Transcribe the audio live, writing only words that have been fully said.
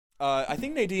I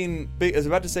think Nadine is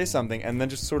about to say something and then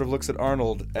just sort of looks at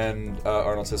Arnold, and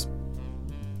Arnold says,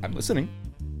 I'm listening.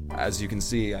 As you can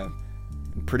see, I'm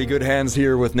in pretty good hands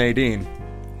here with Nadine.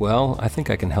 Well, I think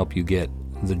I can help you get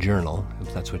the journal,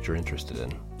 if that's what you're interested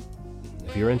in.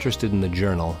 If you're interested in the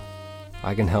journal,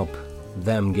 I can help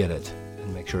them get it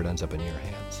and make sure it ends up in your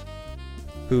hands.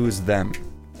 Who's them?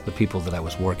 The people that I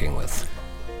was working with.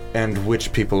 And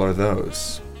which people are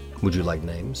those? Would you like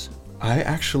names? I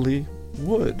actually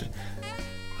would.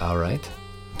 All right.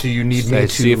 Do you need me to...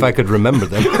 See if I could remember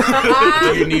them.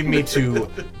 Do you need me to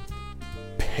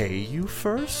pay you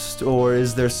first? Or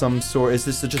is there some sort... Is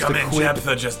this just Come a in, quid?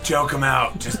 Jephthah, just joke him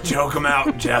out. Just joke him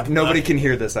out, Jephthah. Nobody can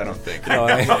hear this, I don't think. No,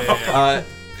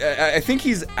 I think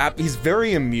he's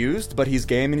very amused, but he's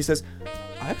game, and he says,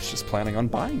 I was just planning on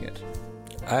buying it.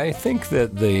 I think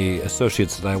that the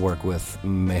associates that I work with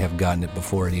may have gotten it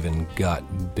before it even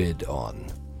got bid on.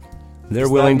 They're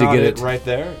willing to get it right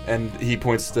there, and he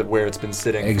points to where it's been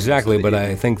sitting. Exactly, but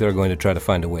I think they're going to try to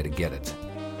find a way to get it.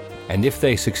 And if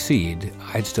they succeed,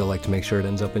 I'd still like to make sure it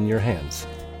ends up in your hands.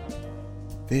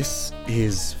 This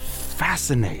is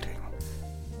fascinating.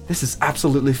 This is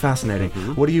absolutely fascinating.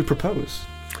 Mm-hmm. What do you propose?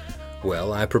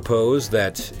 Well, I propose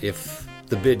that if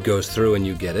the bid goes through and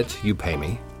you get it, you pay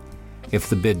me. If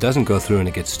the bid doesn't go through and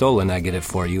it gets stolen, I get it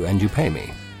for you and you pay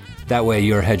me. That way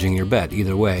you're hedging your bet.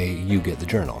 Either way, you get the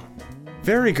journal.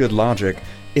 Very good logic.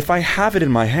 If I have it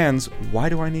in my hands, why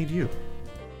do I need you?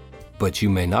 But you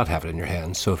may not have it in your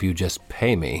hands, so if you just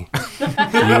pay me, you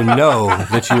know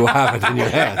that you have it in your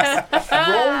hands.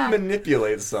 Roll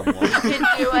manipulate someone. You can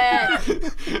do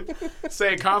it.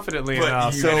 Say it confidently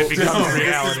enough, So and it becomes this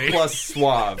reality. is plus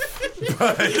suave.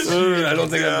 I don't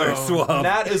think I'm very suave.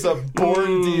 Nat is a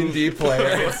born D&D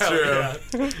player. It's true.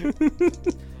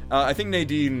 I think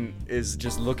Nadine is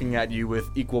just looking at you with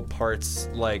equal parts,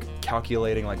 like,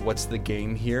 calculating, like, what's the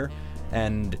game here,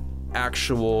 and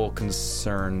actual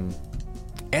concern.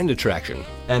 And attraction.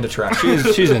 And attraction.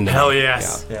 She's in there. Hell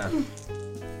yes. Yeah.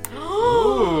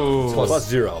 Ooh. Plus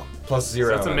 0. Plus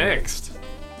 0. That's a mixed.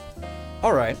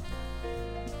 All right.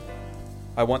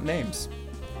 I want names.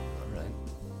 All right.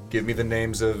 Give me the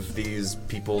names of these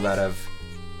people that have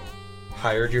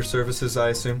hired your services, I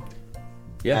assume.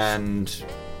 Yes. And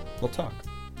we'll talk.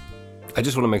 I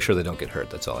just want to make sure they don't get hurt.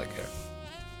 That's all I care.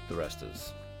 The rest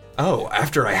is... Oh,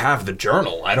 after I have the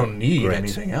journal, I don't need Great.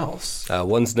 anything else.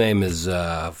 One's name is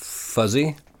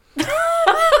Fuzzy.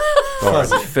 Or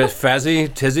Fazzy,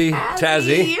 Tizzy,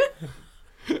 Tazzy.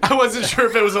 I wasn't sure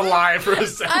if it was a lie for a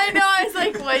second. I know, I was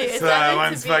like, wait, is that meant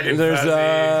one's to be? fucking There's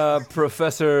fuzzy.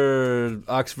 Professor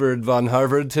Oxford von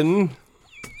Harvardton.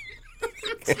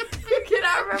 You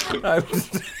cannot remember.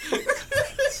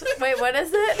 Wait, what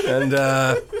is it? And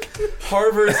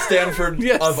Harvard, Stanford,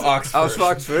 yes, of Oxford. Of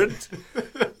Oxford.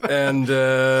 And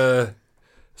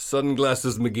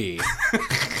Sunglasses McGee.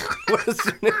 What is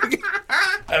her name again?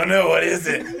 I don't know, what is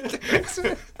it?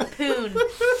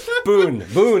 Poon.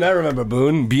 Boone, I remember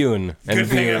Boone. Bune. And Good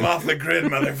thing Bune. I'm off the grid,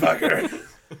 motherfucker.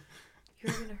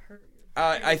 You're gonna hurt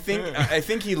yourself. I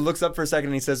think he looks up for a second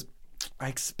and he says, I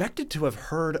expected to have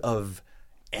heard of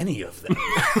any of them.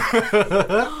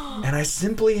 And I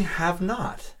simply have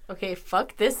not. Okay,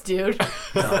 fuck this dude.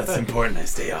 No, it's important I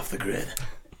stay off the grid.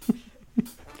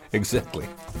 Exactly.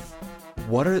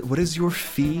 What is your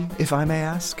fee, if I may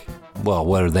ask? Well,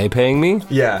 what are they paying me?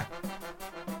 Yeah.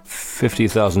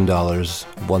 $50,000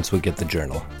 once we get the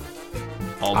journal.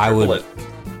 I would- it.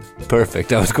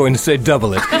 Perfect. I was going to say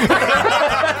double it.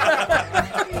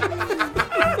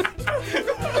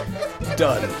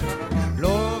 Done.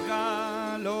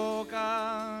 Loca,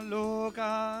 loca,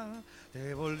 loca,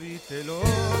 te volviste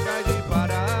loca y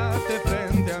disparaste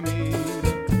frente a mí,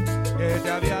 que te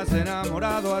habías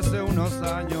enamorado hace unos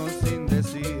años sin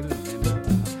decirme nada.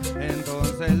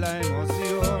 Entonces la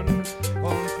emoción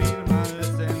confirma el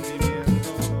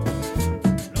sentimiento.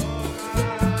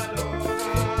 Loca,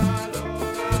 loca,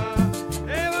 loca,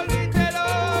 te volviste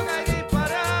loca y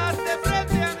disparaste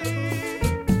frente a mí,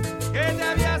 que te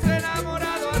habías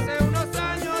enamorado hace unos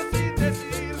años sin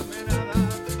decirme nada.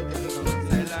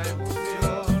 Entonces la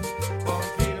emoción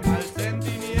confirma el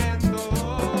sentimiento.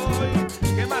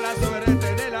 Y qué mala suerte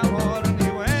en el amor, ni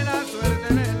buena suerte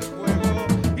en el juego.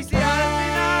 Y si al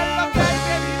final lo que hay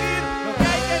que vivir, lo que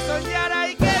hay que soñar,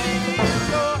 hay que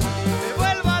vivirlo. Te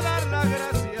vuelvo a dar la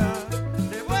gracia,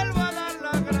 te vuelvo a dar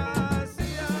la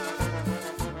gracia.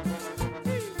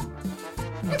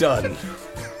 Done.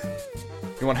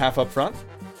 You want half up front?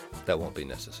 That won't be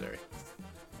necessary.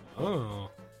 Oh.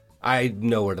 I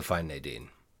know where to find Nadine.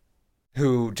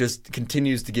 Who just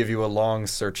continues to give you a long,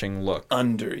 searching look.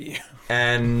 Under you.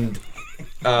 And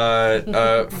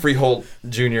Freeholt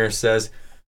Jr. says,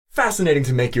 "Fascinating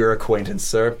to make your acquaintance,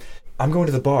 sir. I'm going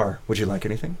to the bar. Would you like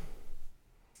anything?"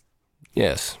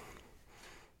 Yes.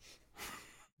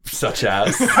 Such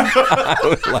as? I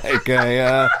would like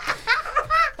a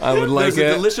There's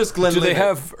a delicious Glenlivet. Do they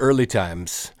have early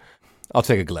times? I'll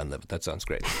take a Glenlivet. That sounds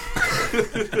great.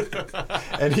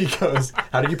 And he goes,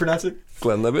 how did you pronounce it?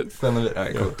 Glenlivet? Glenlivet. All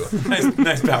right, cool.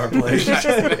 Nice power play.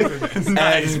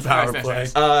 Nice power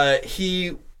play.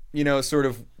 He, sort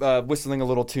of whistling a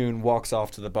little tune, walks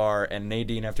off to the bar, and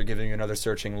Nadine, after giving you another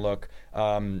searching look,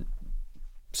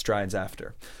 strides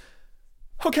after.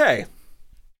 Okay.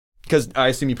 Because I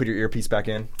assume you put your earpiece back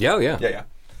in? Yeah. Yeah.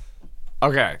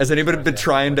 Okay. Has anybody been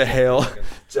trying to hail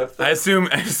I assume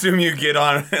you get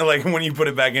on, like, when you put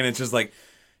it back in, it's just like,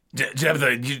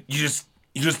 Jephthah, you just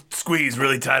squeeze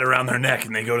really tight around their neck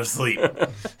and they go to sleep.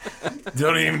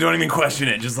 Don't even question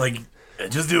it. Just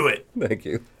do it. Thank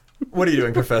you. What are you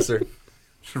doing, Professor?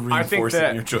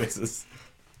 Reinforcing your choices.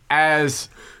 As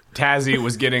Tazzy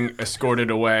was getting escorted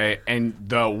away, and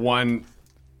the one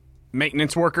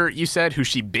maintenance worker, you said, who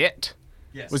she bit,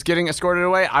 was getting escorted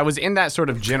away, I was in that sort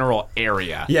of general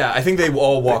area. Yeah, I think they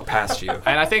all walk past you.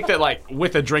 And I think that, like,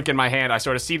 with a drink in my hand, I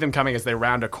sort of see them coming as they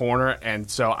round a corner, and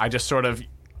so I just sort of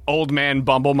old man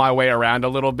bumble my way around a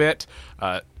little bit,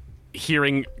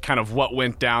 hearing kind of what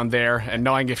went down there, and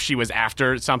knowing if she was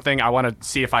after something, I want to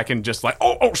see if I can just, like,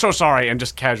 oh, so sorry, and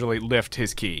just casually lift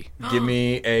his key. Give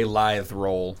me a lithe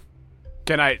roll.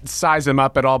 Can I size him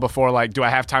up at all before, like, do I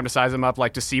have time to size him up,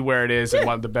 like, to see where it is and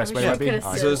what the best way might be?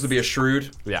 So this would be a shrewd.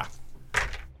 Yeah.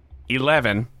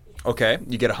 11. Okay,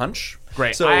 you get a hunch.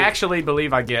 Great. So I actually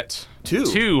believe I get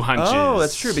two hunches. Oh,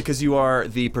 that's true, because you are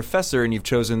the professor and you've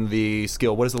chosen the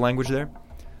skill. What is the language there?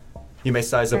 You may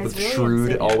size up with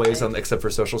shrewd always, except for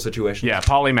social situations. Yeah,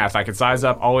 polymath. I can size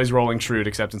up, always rolling shrewd,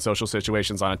 except in social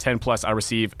situations. On a 10 plus, I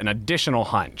receive an additional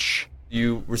hunch.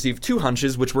 You receive two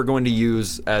hunches, which we're going to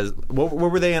use as... What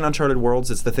were they in Uncharted Worlds?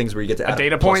 It's the things where you get to add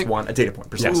data point? +1. A data point,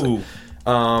 precisely.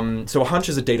 So a hunch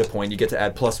is a data point. You get to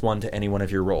add +1 to any one of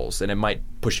your rolls, and it might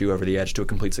push you over the edge to a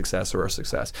complete success or a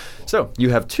success. So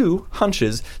you have two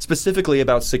hunches specifically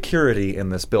about security in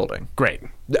this building. Great.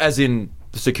 As in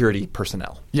security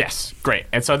personnel. Yes, great.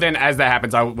 And so then as that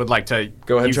happens, I would like to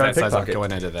Go ahead and use try that to size up pickpocket.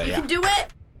 going into the... You Yeah. can do it.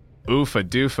 Oofa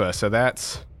doofa. So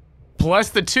that's... Plus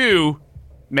the 2...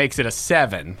 makes it a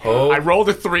 7. Oh. I rolled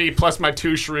a 3 plus my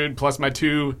 2 shrewd plus my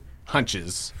 2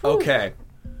 hunches. Okay.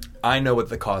 I know what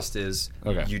the cost is.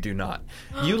 Okay. You do not.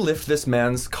 You lift this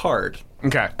man's card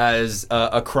Okay. as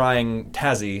a crying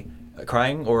Tazzy.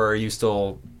 Crying, or are you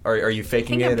still... Are you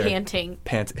faking I think it? I'm or panting.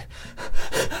 Panting.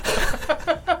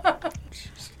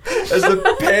 As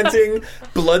the panting,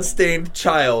 blood-stained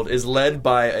child is led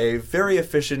by a very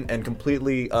efficient and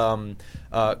completely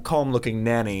calm-looking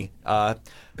nanny,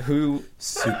 who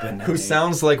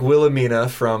sounds like Wilhelmina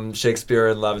from Shakespeare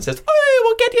in Love and says, "I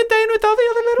will get you down with all the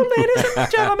other little ladies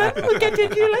and gentlemen. We'll get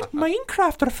you like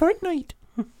Minecraft or Fortnite."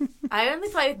 I only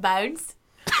play with bones.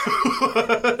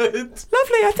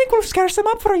 Lovely, I think we'll scare some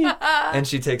up for you. And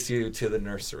she takes you to the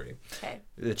nursery, Okay.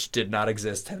 which did not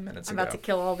exist 10 minutes I'm ago. about to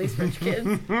kill all these rich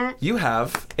kids. You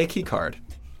have a key card.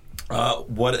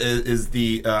 What is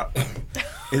the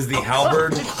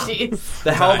halberd? Jeez.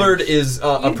 The halberd is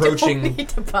approaching. You don't need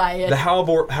to buy it. The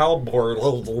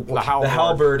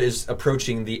halberd is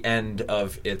approaching the end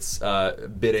of its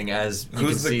bidding. As you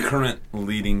Who's can the see, current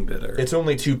leading bidder? it's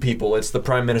only two people. It's the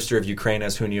Prime Minister of Ukraine,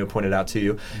 as Hunio pointed out to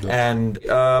you, and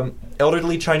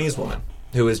elderly Chinese woman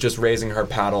who is just raising her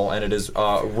paddle, and it is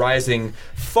rising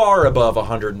far above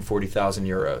 140,000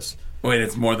 euros. Wait,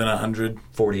 it's more than 100?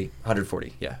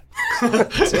 140, yeah.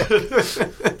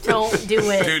 Don't do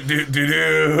it.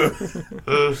 Do.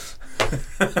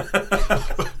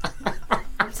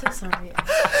 I'm so sorry.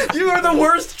 You are the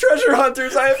worst treasure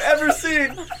hunters I have ever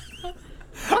seen.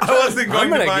 I wasn't going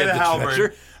gonna to buy get the the halberd.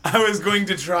 treasure. I was going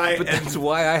to try But and... that's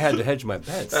why I had to hedge my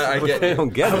bets. I get I don't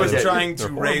get I it. was Yeah, trying to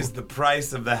They're raise horrible. the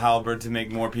price of the halberd to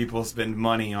make more people spend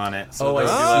money on it, so Oh, I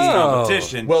there'd be see. less Oh.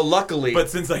 competition. Well, luckily,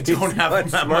 but since I don't have much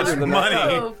that much smarter than money,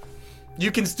 Oh, you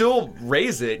can still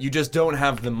raise it. You just don't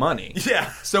have the money.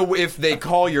 yeah. So if they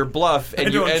call your bluff and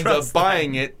I you don't end up trust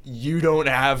buying it, you don't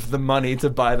have the money to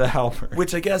buy the halberd.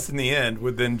 Which I guess in the end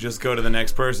would then just go to the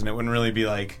next person. It wouldn't really be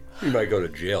like, You might go to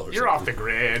jail or You're off the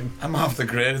grid. I'm off the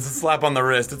grid. It's a slap on the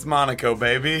wrist. It's Monaco,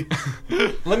 baby.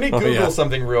 Let me Google yeah.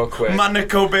 something real quick.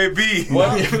 Monaco, baby.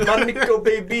 Monaco,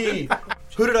 baby.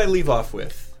 Who did I leave off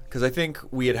with? Because I think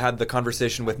we had the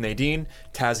conversation with Nadine.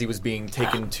 Tazzy was being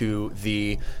taken to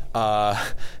the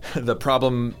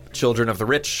problem children of the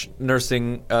rich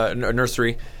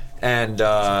nursery, and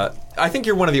I think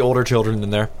you're one of the older children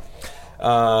in there.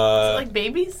 Like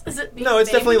babies? Is it? No,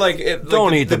 it's definitely like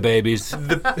Don't eat the babies.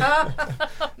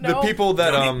 The people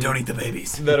that Don't eat the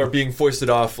babies. that are being foisted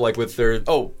off, like with their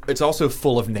it's also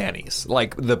full of nannies,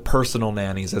 like the personal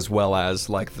nannies as well as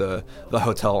like the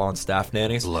hotel on staff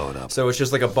nannies. Load up. So it's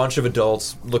just like a bunch of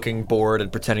adults looking bored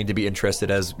and pretending to be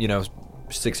interested as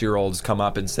 6-year-olds come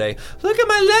up and say, "Look at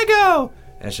my Lego,"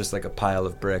 and it's just like a pile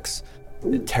of bricks.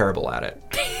 Terrible at it.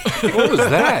 What was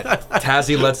that?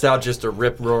 Tazzy lets out just a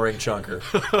rip-roaring chunker.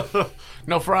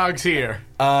 No frogs here.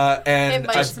 And It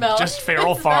might smell. Just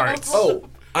feral It smells. farts. oh,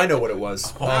 I know what it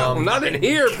was. Not in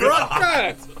here,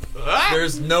 bro.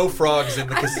 There's no frogs in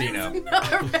the casino.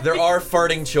 There are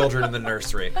farting children in the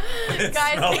nursery.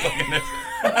 Guys,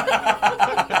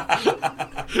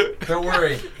 Don't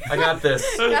worry, I got this.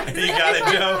 You got it,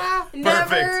 Joe. never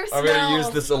Perfect. I'm gonna use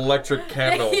this electric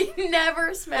candle.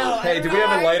 never smell. Hey, do we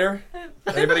have a lighter?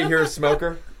 Anybody here a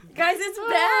smoker? Guys, it's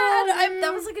bad.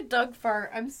 That was like a Doug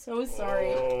fart. I'm so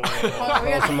sorry.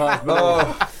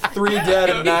 Oh, 3 dead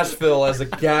in Nashville as a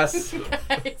gas.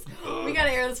 Guys, we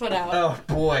gotta air this one out. Oh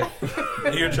boy,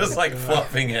 You're just like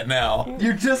fluffing it now.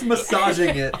 you're just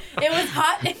massaging it. It was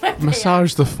hot in my pants.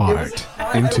 Massage the fart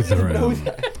into the room.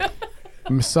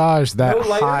 Massage that No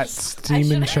lighters? hot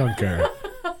steaming chunker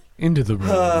into the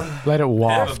room. Let it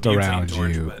waft Butane around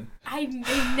torch, you. but- They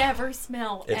never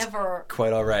smell It's ever.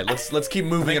 quite all right. Let's keep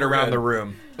moving it we're around good. the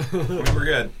room. We're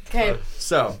good. Okay,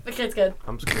 So okay, it's good.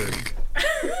 I'm scared.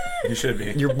 You should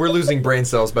be. we're losing brain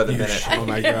cells by the minute. Oh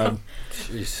my god.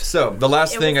 So the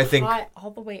last It thing was I think. hot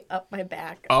all the way up my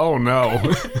back. Oh no.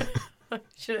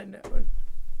 Should have known.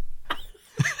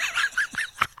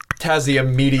 Tazzy, a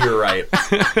meteorite,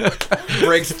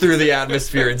 breaks through the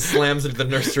atmosphere and slams into the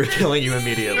nursery, killing you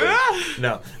immediately.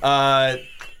 No.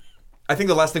 I think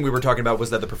the last thing we were talking about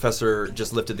was that the professor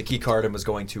just lifted the key card and was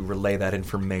going to relay that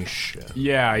information.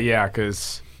 Yeah,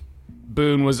 because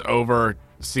Boone was over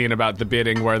seeing about the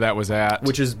bidding where that was at.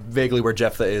 Which is vaguely where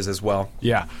Jephthah is as well.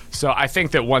 Yeah. So I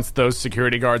think that once those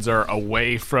security guards are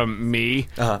away from me,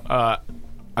 I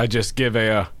just give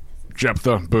a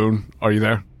Jephthah, Boone, are you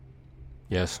there?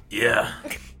 Yes. Yeah.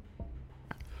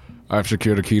 I've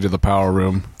secured a key to the power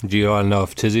room. Do you want to know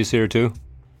if Tizzy's here too?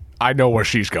 I know where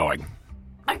she's going.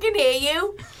 I can hear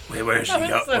you. Wait, where is she Oh,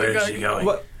 it's so Where is good. she going?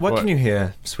 What can you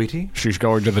hear, sweetie? She's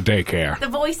going to the daycare. The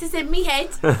voice is in me head.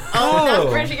 Oh,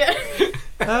 that's pretty good.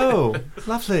 Oh,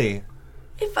 lovely.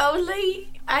 If only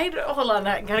hold on,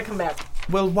 I gotta come back.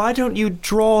 Well, why don't you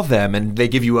draw them? And they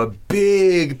give you a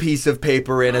big piece of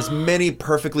paper and as many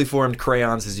perfectly formed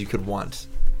crayons as you could want.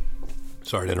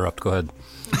 Sorry to interrupt. Go ahead.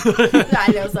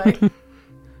 I know, sorry.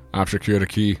 I've secured a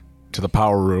key to the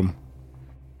power room.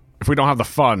 If we don't have the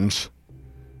funds,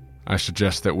 I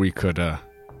suggest that we could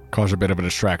cause a bit of a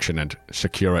distraction and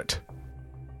secure it.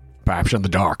 Perhaps in the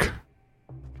dark.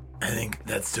 I think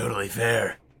that's totally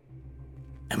fair.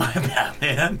 Am I a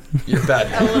Batman? You're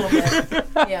bad. A little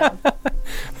bit. Yeah.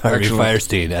 Harvey Excellent.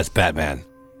 Firestein as Batman.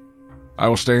 I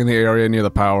will stay in the area near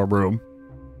the power room.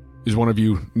 Is one of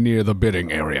you near the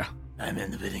bidding area? I'm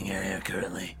in the bidding area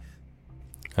currently.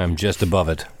 I'm just above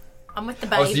it. I'm with the Oh,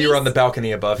 babies. so you're on the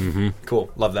balcony above.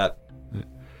 Cool. Love that.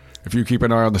 If you keep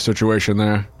an eye on the situation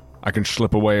there, I can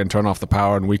slip away and turn off the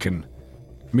power and we can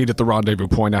meet at the rendezvous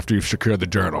point after you've secured the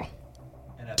journal.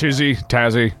 Tizzy,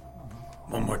 Tazzy,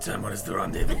 One more time, what is the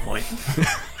rendezvous point?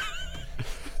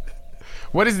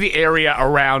 what is the area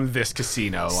around this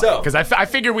casino? So- Because I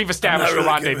figure we've established I'm a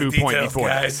not really good rendezvous with point details, before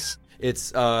guys. this.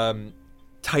 It's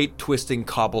tight, twisting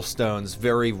cobblestones,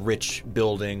 very rich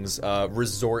buildings,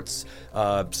 resorts,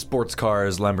 sports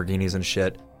cars, Lamborghinis, and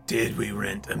shit. Did we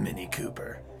rent a Mini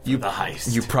Cooper for You- the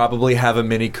heist? You probably have a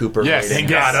Mini Cooper Yes, waiting.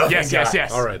 God, oh, yes, thank yes, God.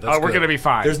 yes. All right, that's we're good. going to be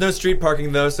fine. There's no street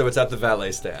parking though, so it's at the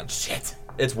valet stand. Shit.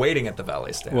 It's waiting at the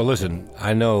valet stand. Well, listen.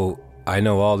 I know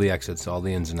all the exits, all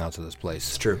the ins and outs of this place.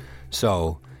 it's true.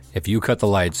 So, if you cut the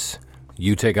lights,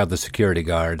 you take out the security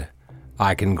guard,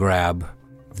 I can grab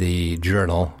the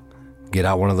journal, get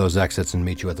out one of those exits, and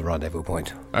meet you at the rendezvous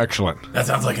point. Excellent. That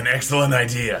sounds like an excellent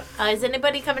idea. Is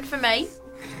anybody coming for me?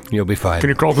 You'll be fine. Can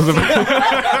you crawl through the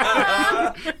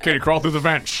Can you crawl through the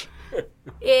vents?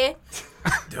 Yeah.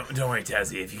 Don't worry,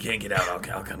 Tazzy. If you can't get out,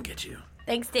 I'll come get you.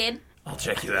 Thanks, Dad. I'll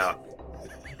check you out.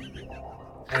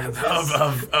 Of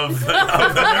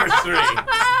the nursery.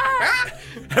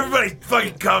 Everybody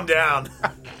fucking calm down.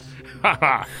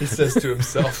 He says to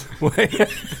himself.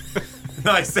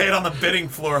 No, I say it on the bidding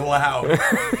floor loud.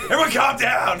 Everyone calm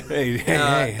down. Hey,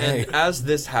 hey. And as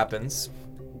this happens,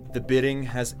 the bidding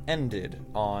has ended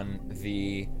on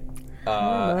the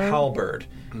halberd.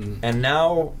 And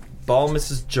now,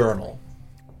 Balmus's journal.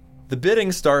 The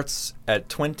bidding starts at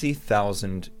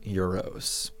 20,000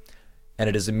 euros. and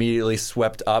it is immediately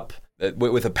swept up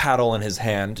with a paddle in his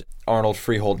hand. Arnold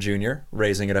Freehold Jr.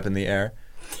 raising it up in the air.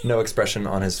 No expression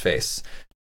on his face.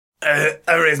 I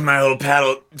raised my little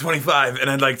paddle 25, and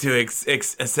I'd like to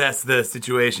assess the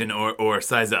situation or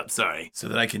size up. Sorry, so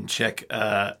that I can check.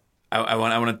 I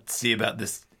want to see about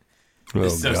this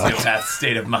sociopath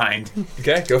state of mind.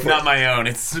 Okay, go for Not it. my own.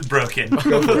 It's broken.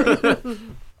 Go for it.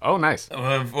 Oh, nice.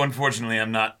 Unfortunately,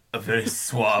 I'm not a very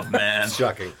suave man.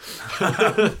 Shocking.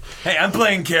 Hey, I'm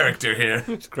playing character here.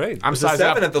 It's great. I'm It's a size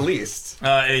 7 up. at the least.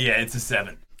 Yeah, it's a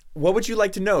 7. What would you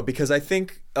like to know? Because I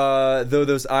think, though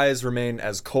those eyes remain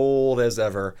as cold as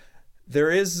ever, there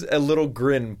is a little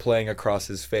grin playing across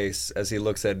his face as he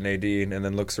looks at Nadine and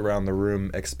then looks around the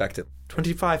room expectant.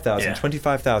 25,000, Yeah.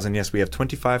 25,000. Yes, we have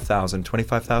 25,000.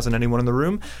 25,000, anyone in the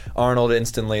room? Arnold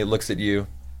instantly looks at you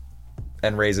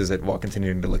and raises it while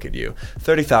continuing to look at you.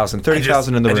 30,000.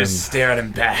 30,000 in the I room. just stare at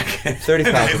him back.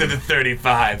 30,000. Into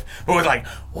 35, but with like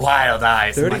wild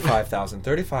eyes. 35,000.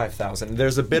 35,000.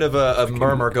 There's a bit of a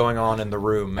murmur going on in the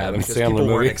room Adam because Sandler people weren't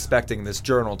movie. expecting this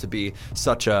journal to be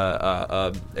such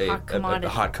a commodity.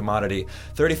 hot commodity.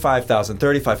 35,000.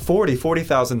 35.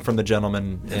 40,000 from the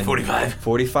gentleman. in- 45.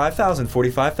 45,000.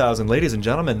 45,000. Ladies and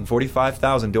gentlemen,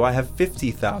 45,000. Do I have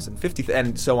 50,000? 50,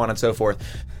 and so on and so forth.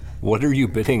 What are you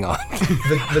bidding on?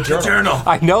 The journal. Journal.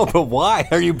 I know, but why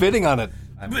are you bidding on it?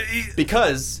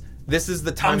 Because this is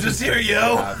the time. I'm just here, constraint you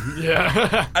yo. have.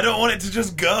 Yeah. I don't want it to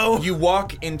just go. You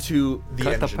walk into the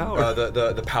Cut the engine, power.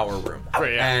 the power room,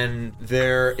 Right, yeah. and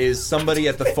there is somebody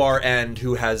at the far end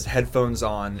who has headphones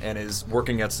on and is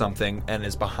working at something and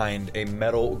is behind a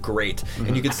metal grate.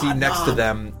 And you can see next to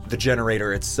them the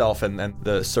generator itself and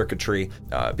the circuitry,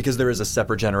 because there is a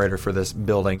separate generator for this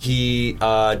building. He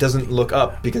doesn't look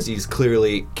up because he's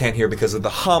clearly can't hear because of the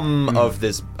hum of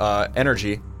this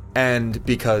energy. And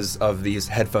because of these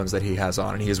headphones that he has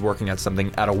on, and he is working at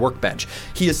something at a workbench.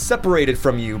 He is separated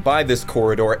from you by this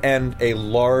corridor and a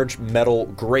large metal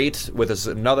grate with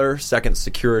another second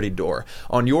security door.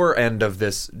 On your end of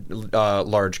this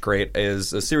large grate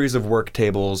is a series of work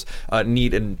tables,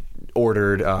 neat and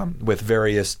ordered with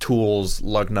various tools,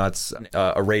 lug nuts,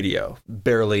 a radio,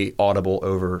 barely audible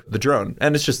over the drone.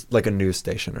 And it's just like a news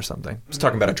station or something. It's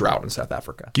talking about a drought in South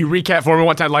Africa. Can you recap for me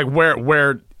one time, like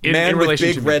where in Man with relation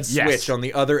big to red Yes. switch on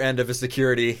the other end of a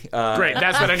security. Great,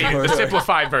 that's what I need. The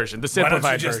simplified version. The Why don't you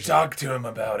simplified just version. talk to him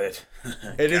about it?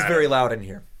 It is very loud in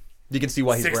here. You can see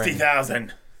why he's wearing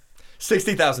 60,000.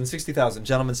 60,000,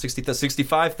 gentlemen,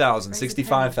 65,000,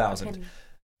 65,000.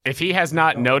 If he has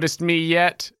not noticed me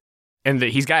yet, and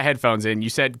he's got headphones in, you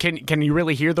said, can you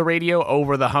really hear the radio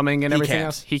over the humming and everything can't.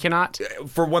 else? He cannot?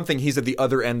 For one thing, he's at the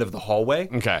other end of the hallway.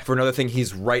 Okay. For another thing,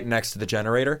 he's right next to the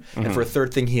generator. And for a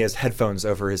third thing, he has headphones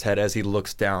over his head as he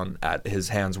looks down at his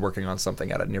hands working on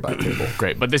something at a nearby table.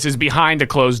 Great, but this is behind a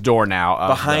closed door now. of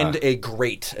Behind the- a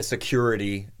grate, a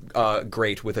security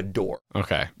grate with a door.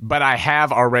 Okay, but I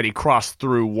have already crossed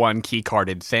through one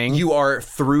key-carded thing. You are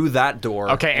through that door.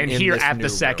 Okay, and in here this at new the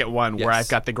second room. one where Yes. I've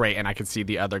got the grate and I can see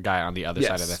the other guy on the other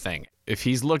side of Yes. the thing. If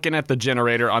he's looking at the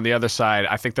generator on the other side,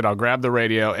 I think that I'll grab the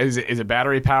radio. Is it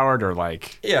battery powered or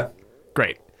like? Yeah.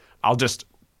 Great. I'll just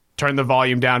turn the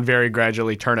volume down very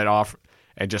gradually, turn it off,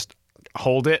 and just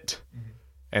hold it.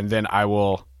 And then I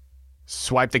will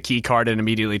swipe the key card and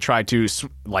immediately try to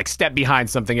step behind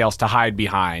something else to hide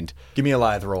behind. Give me a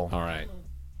lithe roll. All right.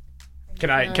 Can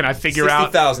I figure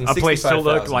out 60,000, a place to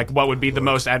look 65,000. like what would be the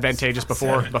most advantageous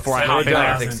before I hop in I don't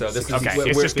there? think so. This is Okay, we're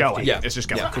it's just 50. going. Yeah. It's just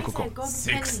going. Yeah. Cool.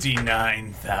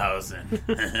 69,000.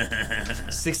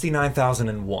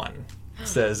 69,001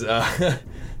 says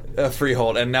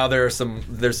Freehold, and now there's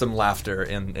some laughter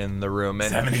in the room. And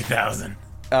 70,000.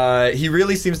 he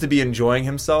really seems to be enjoying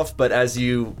himself, but as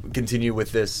you continue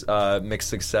with this mixed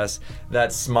success,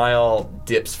 that smile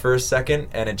dips for a second,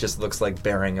 and it just looks like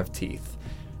baring of teeth.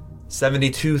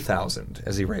 72,000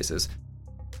 as he raises.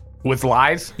 With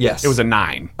live? Yes. It was a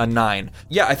 9. A 9.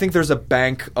 Yeah, I think there's a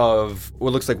bank of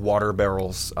what looks like water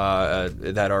barrels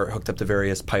that are hooked up to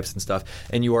various pipes and stuff,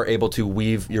 and you are able to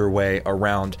weave your way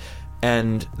around.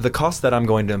 And the cost that I'm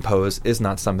going to impose is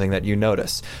not something that you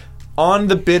notice. On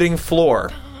the bidding floor,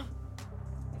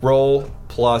 roll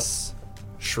plus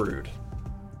shrewd.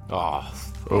 Oh,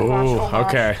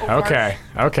 Okay.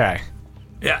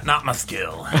 Yeah, not my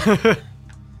skill.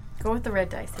 Go with the red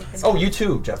dice. They can- Oh, you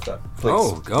too, Jeffta. Please.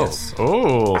 oh, go. Yes.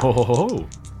 Oh.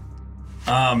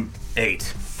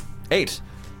 8. 8.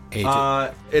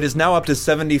 8. It is now up to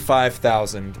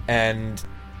 75,000 and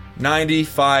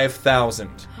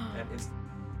 95,000.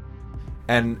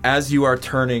 And as you are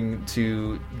turning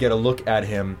to get a look at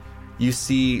him, you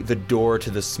see the door to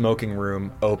the smoking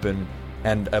room open,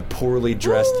 and a poorly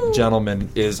dressed gentleman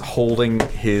is holding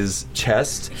his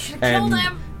chest and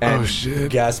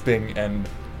gasping and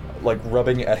like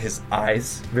rubbing at his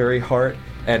eyes very hard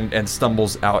and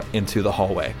stumbles out into the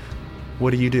hallway.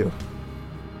 What do you do?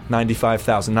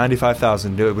 95,000.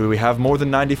 95,000. Do we have more than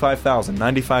 95,000?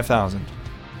 95,000.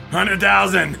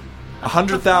 100,000.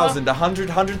 100,000.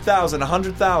 100,000.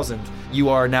 100,000. You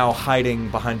are now hiding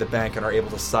behind the bank and are able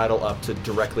to sidle up to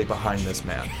directly behind this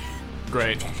man.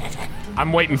 Great.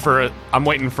 I'm waiting for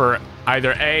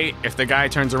either A, if the guy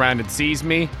turns around and sees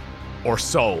me, or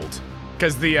sold.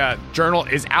 Because the journal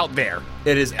is out there.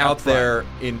 It is out there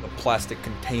in a plastic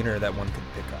container that one can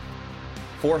pick up.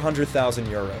 400,000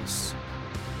 euros.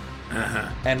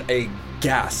 And a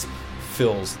gasp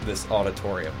fills this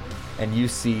auditorium. And you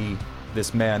see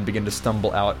this man begin to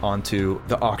stumble out onto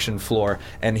the auction floor,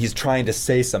 and he's trying to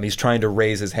say something. He's trying to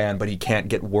raise his hand, but he can't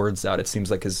get words out. It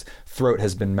seems like his throat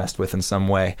has been messed with in some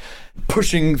way.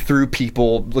 Pushing through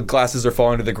people, the glasses are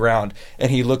falling to the ground,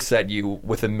 and he looks at you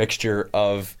with a mixture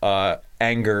of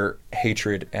anger,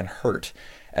 hatred, and hurt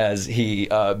as he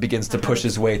begins to push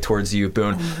his way towards you,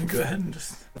 Boone. Go ahead and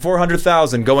just...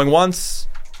 400,000, going once,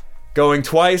 going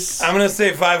twice. I'm going to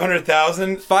say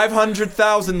 500,000.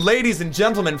 500,000, ladies and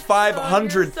gentlemen,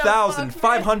 500,000, so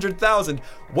 500,000.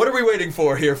 What are we waiting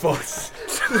for here, folks?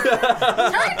 Why did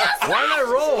I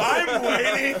roll? I'm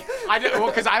waiting.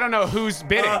 Because I don't know who's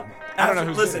bidding. I don't know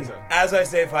who's Listen, bidding. as I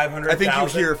say 500,000. I think you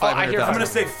hear 500,000. I'm going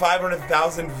to say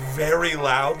 500,000 very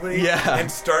loudly. Yeah. And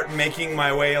start making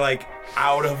my way, like,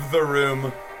 out of the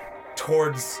room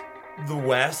towards the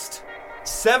west.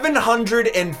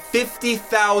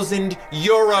 750,000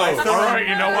 euros. All right,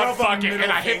 you know what? Fuck it.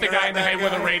 And I hit the guy in the head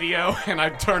with a radio, and I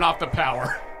turn off the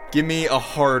power. Give me a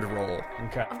hard roll.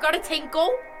 Okay. I've got a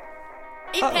tinkle.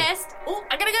 It passed. Oh,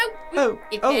 I gotta go.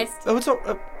 It passed. It's all.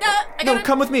 I No, gotta...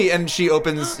 come with me. And she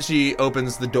opens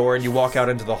the door, and you walk out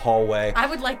into the hallway. I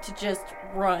would like to just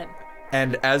run.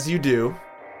 And as you do,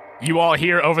 You all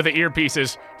hear over the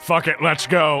earpieces, fuck it, let's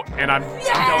go. And I'm going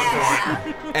for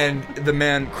it. and the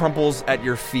man crumples at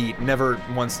your feet, never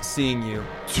once seeing you,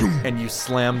 and you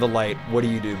slam the light. What do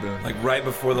you do, Boone? Like right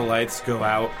before the lights go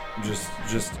out, just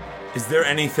is there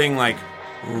anything like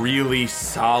really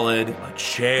solid, a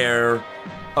chair?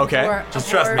 Okay. Or Just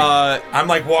a trust word. me. I'm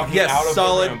like walking Yes, out of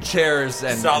solid the room. chairs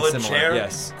and Solid similar. chair?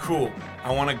 Yes. Cool.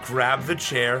 I want to grab the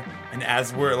chair, and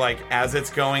as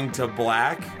it's going to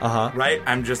black, right?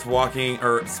 I'm just walking,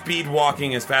 or speed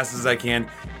walking as fast as I can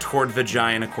toward the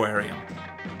giant aquarium.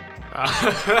 But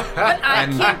I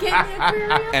can't get in the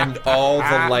aquarium. And all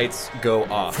the lights go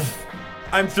off.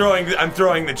 I'm throwing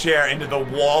the chair into the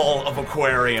wall of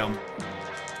aquarium.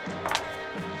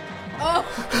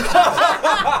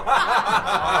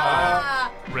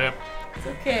 Rip. It's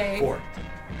okay. 4.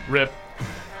 Rip.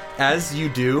 As you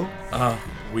do,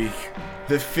 Weak.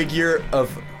 the figure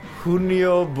of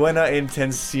Junio Buena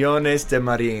Intenciones de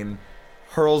Marin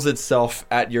hurls itself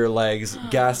at your legs,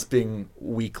 gasping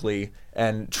weakly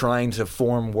and trying to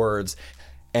form words.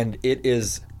 And it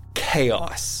is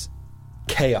chaos.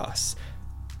 Chaos.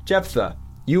 Jephthah,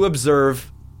 you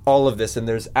observe all of this, and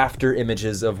there's after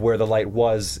images of where the light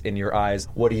was in your eyes.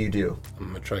 What do you do? I'm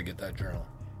gonna try to get that journal.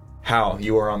 How?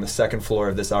 You are on the second floor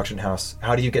of this auction house.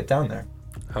 How do you get down there?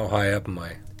 How high up am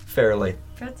I? Fairly.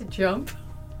 Try to jump.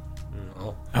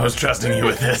 Oh. I was trusting you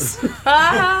with this.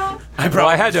 Ah! Well,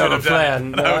 I had to have a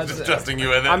plan. I was just trusting you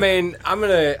with it. I mean, I'm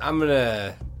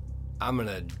gonna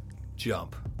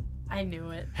jump. I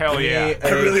knew it. Hell yeah. I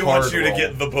really want hard you to roll.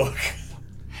 get the book.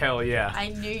 Hell yeah. I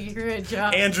knew you were gonna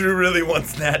jump. Andrew really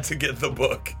wants Nat to get the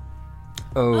book.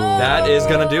 Oh. That is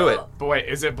gonna do it. But wait,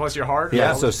 is it plus your heart?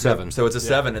 Yeah, so 7. So it's a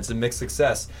 7. It's a mixed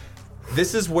success.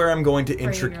 This is where I'm going to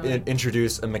Pretty early.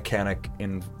 introduce a mechanic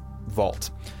in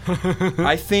Vault.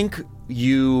 I think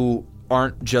you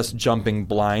aren't just jumping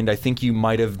blind. I think you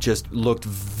might have just looked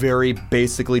very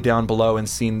basically down below and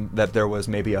seen that there was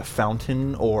maybe a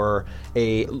fountain or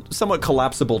a somewhat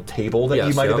collapsible table that you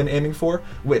Yes, might have yep. been aiming for.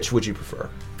 Which would you prefer?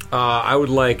 I would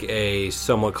like a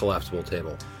somewhat collapsible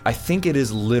table. I think it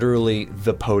is literally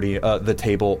the podium, the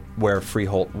table where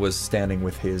Freeholt was standing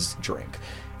with his drink.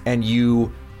 And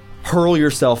you hurl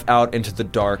yourself out into the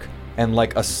dark and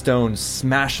like a stone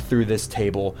smash through this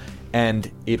table,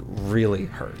 and it really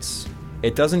hurts.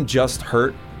 It doesn't just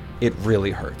hurt, it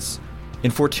really hurts.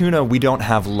 In Fortuna, we don't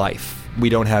have life. We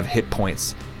don't have hit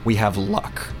points. We have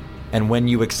luck. And when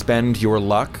you expend your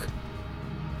luck,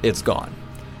 it's gone.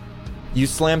 You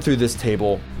slam through this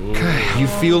table. You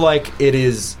feel like it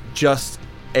is just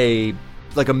a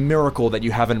like a miracle that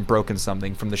you haven't broken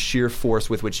something from the sheer force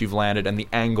with which you've landed and the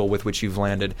angle with which you've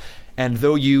landed. And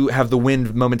though you have the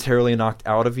wind momentarily knocked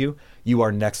out of you, you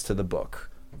are next to the book.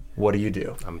 What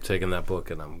do? I'm taking that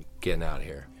book and I'm getting out of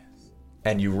here.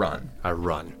 And you run. I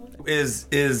run. Is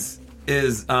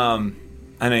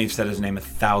I know you've said his name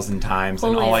 1,000 times,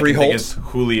 and all I can Freehold? think is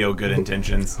Julio Good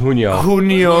Intentions. Junio.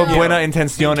 Junio Buena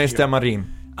Intenciones de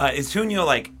Marin. Is Junio,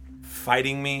 like,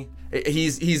 fighting me?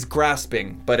 He's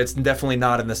grasping, but it's definitely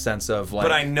not in the sense of like.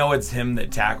 But I know it's him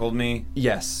that tackled me.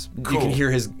 Yes, Cool. you can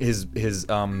hear his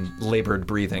labored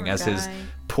breathing Poor as his guy.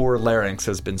 poor larynx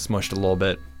has been smushed a little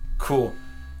bit. Cool.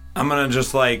 I'm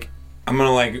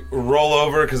gonna roll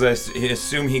over because I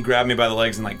assume he grabbed me by the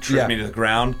legs and like tripped Yeah. me to the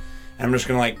ground. And I'm just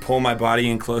gonna like pull my body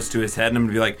in close to his head and I'm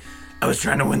gonna be like, I was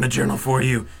trying to win the journal for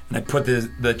you. And I put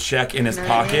the check in his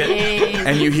pocket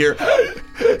And you hear,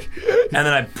 and then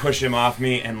I push him off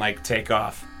me and like take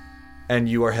off. and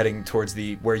you are heading towards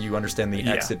where you understand the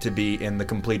exit to be in the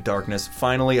complete darkness.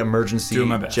 Finally, emergency Doing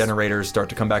my best. generators start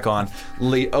to come back on,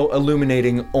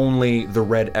 illuminating only the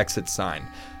red exit sign.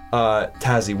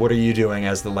 Tazzy, what are you doing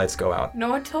as the lights go out? No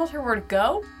one told her where to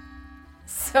go,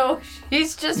 so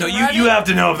she's just. No, running. you have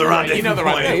to know of the rendezvous You know the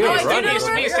point. right. yeah, Oh, I right. do know the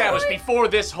We right established way. before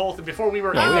this whole before we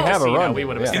were. Yeah, we in the have a casino, run. We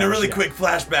would have Yeah. In a really established, quick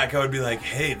flashback, I would be like,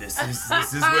 "Hey, this is where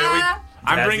we."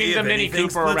 I'm Tazzy, bringing the if Mini anything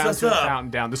Cooper splits around us to the up, fountain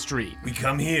down the street. We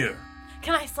come here.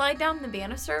 Can I slide down the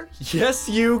banister? Yes,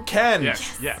 you can.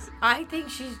 Yes, yes. I think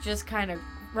she's just kind of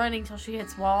running till she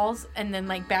hits walls and then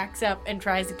like backs up and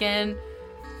tries again.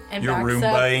 And You're backs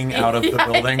up. Roombaing out of the Yeah,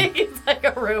 building? It's like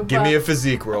a Roomba. Give me a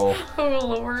physique roll. Oh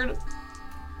Lord.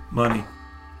 Money.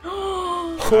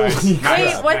 Holy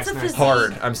Wait, what's a nice. physique?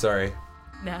 Hard. I'm sorry.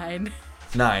 9.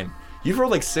 9. You've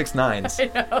rolled like 6 nines. I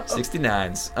know.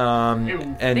 69s.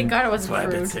 Thank And God it That's why I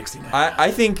wasn't did rude. 69.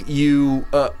 I think you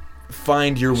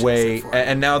find your way, say 40.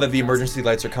 and now that the emergency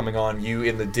lights are coming on, you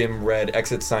in the dim red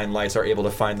exit sign lights are able to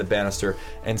find the banister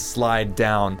and slide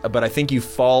down. But I think you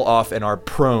fall off and are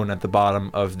prone at the bottom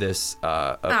of this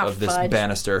of this fudge.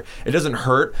 banister. It doesn't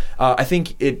hurt. I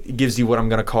think it gives you what I'm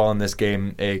going to call in this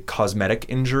game a cosmetic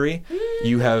injury.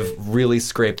 You have really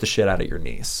scraped the shit out of your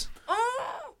knees.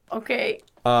 Okay.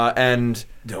 And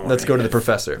Don't let's worry, go to the I've-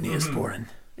 professor. Neosporin.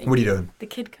 What are you doing? The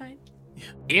kid kind.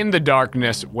 In the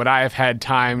darkness, would I have had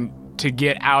time to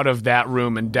get out of that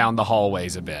room and down the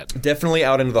hallways a bit? Definitely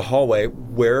out into the hallway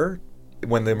where,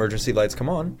 when the emergency lights come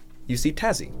on, you see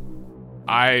Tazzy.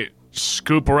 I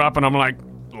scoop her up and I'm like,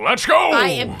 let's go! I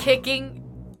am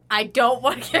kicking. I don't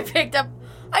want to get picked up.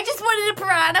 I just wanted a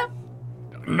piranha.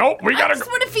 Nope, we I gotta just go.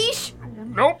 want a fish.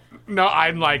 Nope. No,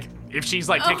 I'm like, if she's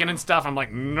like kicking and stuff, I'm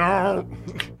like, no.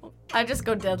 I just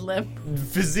go dead limp.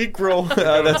 Physique roll.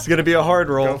 That's going to be a hard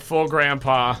Go roll. full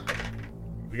grandpa.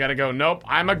 We gotta go, nope,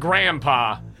 I'm a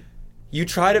grandpa. You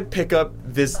try to pick up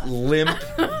this limp,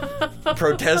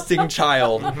 protesting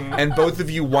child, and both of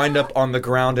you wind up on the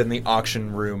ground in the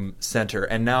auction room center.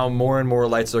 And now more and more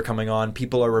lights are coming on.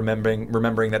 People are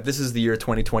remembering that this is the year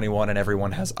 2021 and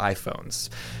everyone has iPhones.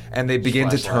 And they begin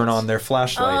to turn on their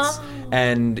flashlights.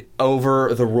 And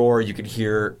over the roar, you can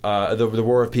hear the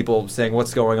roar of people saying,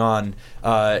 "What's going on?"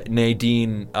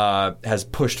 Nadine has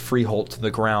pushed Freeholt to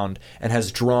the ground and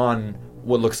has drawn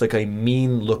what looks like a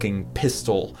mean-looking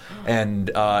pistol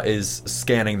and is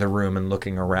scanning the room and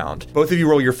looking around. Both of you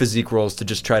roll your physique rolls to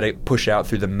just try to push out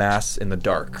through the mass in the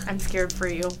dark. I'm scared for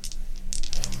you.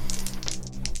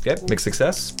 Okay, mixed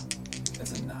success.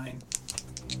 That's a 9.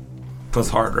 Plus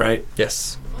hard, right?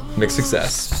 Yes, mixed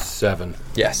success. 7.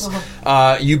 Yes.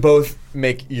 You both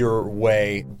make your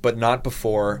way, but not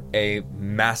before a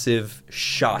massive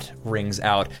shot rings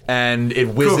out, and it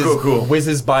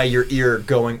whizzes by your ear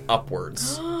going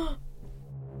upwards.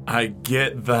 I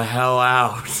get the hell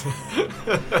out.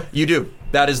 You do.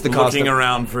 That is the cost Looking of-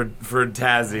 around for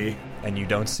Tazzy. and you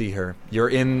don't see her. You're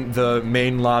in the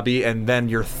main lobby, and then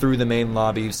you're through the main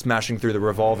lobby, smashing through the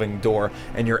revolving door,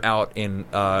 and you're out in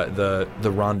the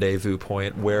rendezvous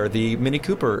point where the Mini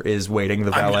Cooper is waiting.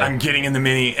 The valet. I'm getting in the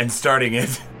Mini and starting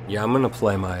it. Yeah, I'm gonna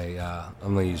play my.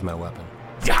 I'm gonna use my weapon.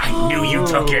 I knew you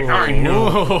took it. I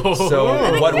knew.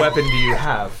 So, what weapon do you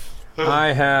have? I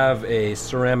have a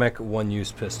ceramic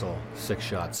one-use pistol, 6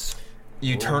 shots.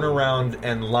 You turn around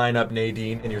and line up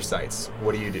Nadine in your sights.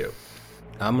 What do you do?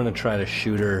 I'm gonna try to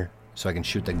shoot her so I can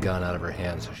shoot the gun out of her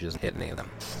hand so she doesn't hit any of them.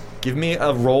 Give me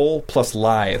a roll plus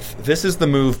lithe. This is the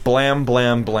move blam,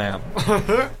 blam, blam.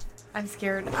 I'm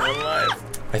scared.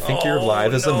 I think your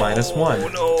lithe is a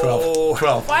 -1.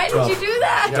 12. Why did you do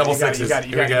that? Double sixes.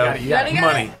 Here we go. You gotta get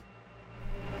Money. it.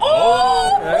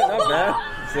 Oh! Not bad.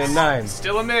 It's a 9.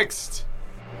 Still a mixed.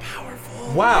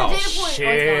 Wow. Data point.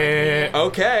 Shit.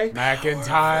 Okay.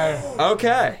 McIntyre.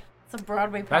 Okay. It's a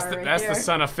Broadway power That's right the there.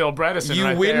 son of Phil Bredesen You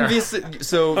right win there. this.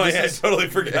 So Oh this yeah, I is totally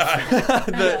forgot.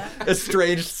 the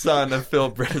estranged son of Phil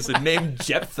Bredesen named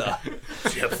Jephthah.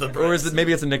 Or is it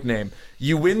maybe it's a nickname?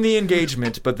 You win the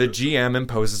engagement, but the GM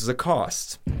imposes a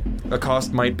cost. A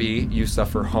cost might be you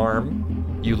suffer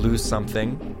harm, you lose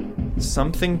something,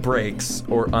 something breaks,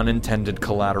 or unintended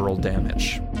collateral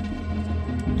damage.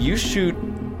 You shoot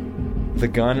the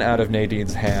gun out of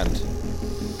Nadine's hand.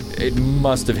 It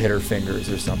must have hit her fingers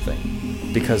or something,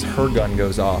 because her gun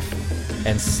goes off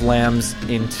and slams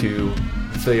into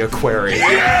the aquarium.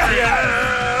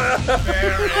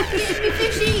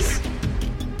 Fishies.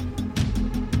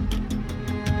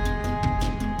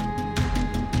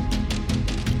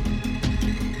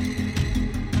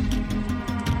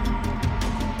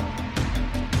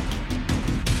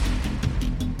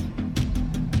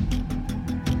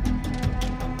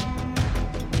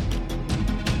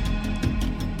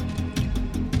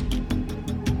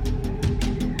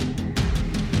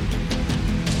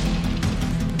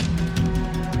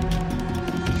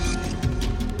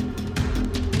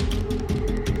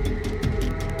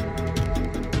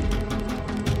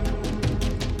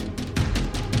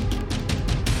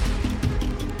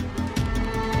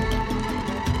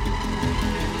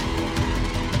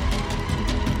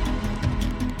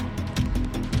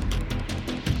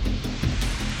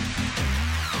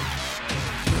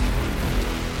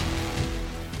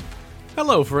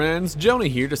 Hello, friends. Jonah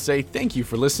here to say thank you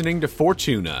for listening to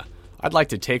Fortuna. I'd like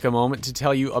to take a moment to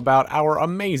tell you about our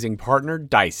amazing partner,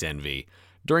 Dice Envy.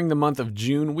 During the month of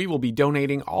June, we will be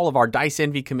donating all of our Dice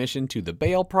Envy commission to the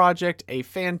Bail Project, a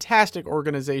fantastic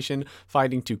organization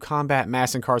fighting to combat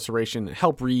mass incarceration and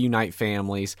help reunite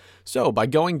families. So, by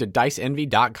going to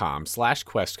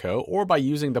diceenvy.com/questco or by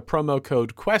using the promo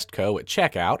code QuestCo at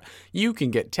checkout, you can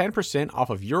get 10%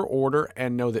 off of your order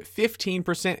and know that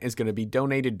 15% is going to be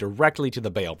donated directly to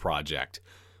the Bail Project.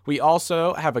 We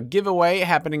also have a giveaway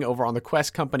happening over on the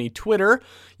Quest Company Twitter.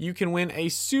 You can win a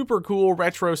super cool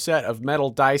retro set of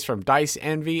metal dice from Dice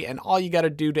Envy, and all you got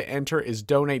to do to enter is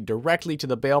donate directly to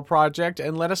the Bail Project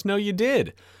and let us know you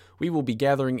did. We will be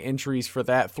gathering entries for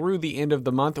that through the end of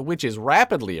the month, which is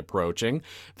rapidly approaching.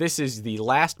 This is the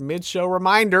last mid-show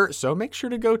reminder, so make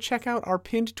sure to go check out our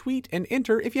pinned tweet and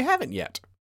enter if you haven't yet.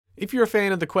 If you're a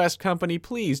fan of the Quest Company,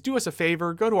 please do us a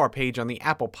favor, go to our page on the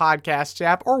Apple Podcasts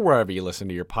app or wherever you listen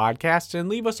to your podcasts and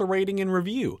leave us a rating and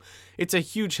review. It's a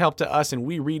huge help to us and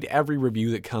we read every review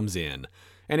that comes in.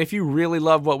 And if you really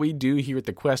love what we do here at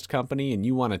the Quest Company and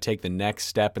you want to take the next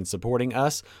step in supporting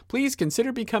us, please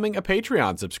consider becoming a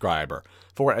Patreon subscriber.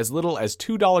 For as little as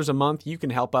 $2 a month, you can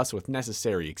help us with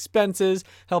necessary expenses,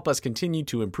 help us continue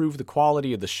to improve the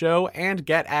quality of the show, and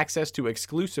get access to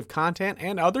exclusive content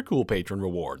and other cool patron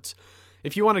rewards.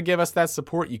 If you want to give us that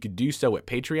support, you could do so at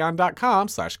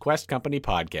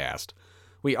patreon.com/questcompanypodcast.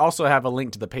 We also have a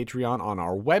link to the Patreon on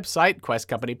our website,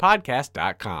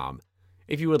 questcompanypodcast.com.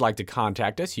 If you would like to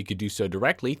contact us, you could do so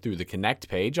directly through the Connect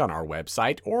page on our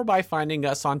website or by finding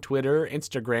us on Twitter,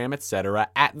 Instagram, etc.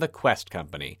 at The Quest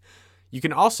Company. You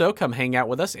can also come hang out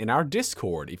with us in our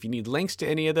Discord. If you need links to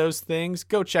any of those things,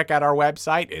 go check out our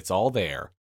website. It's all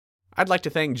there. I'd like to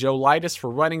thank Joe Lightus for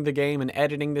running the game and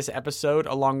editing this episode,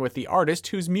 along with the artist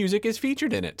whose music is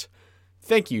featured in it.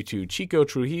 Thank you to Chico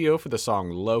Trujillo for the song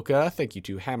Loca. Thank you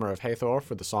to Hammer of Hathor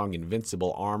for the song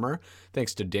Invincible Armor.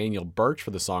 Thanks to Daniel Birch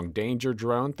for the song Danger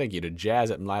Drone. Thank you to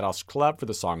Jazz at Mlados Club for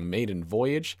the song Maiden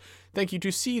Voyage. Thank you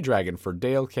to Sea Dragon for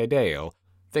Dale Cadale.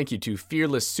 Thank you to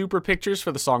Fearless Super Pictures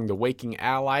for the song The Waking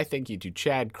Ally. Thank you to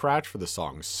Chad Crouch for the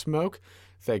song Smoke.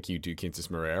 Thank you to Quintus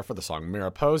Moreira for the song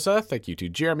Mariposa. Thank you to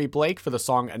Jeremy Blake for the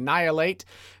song Annihilate.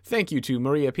 Thank you to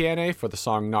Maria Piane for the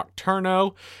song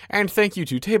Nocturno. And thank you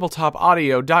to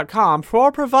TabletopAudio.com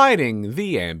for providing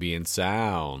the ambient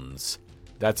sounds.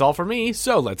 That's all for me,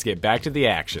 so let's get back to the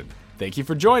action. Thank you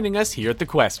for joining us here at the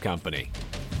Quest Company.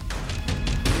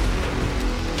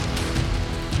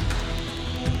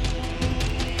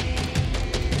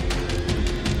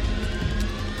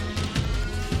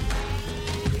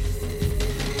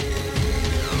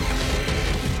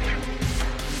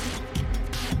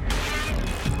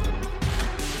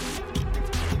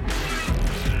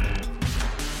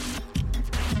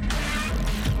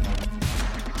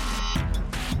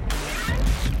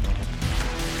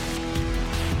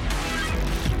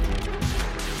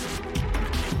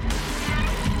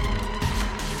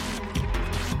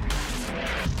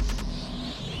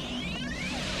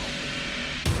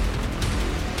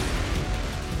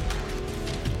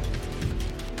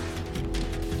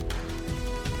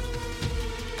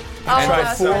 And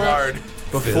that's before, right.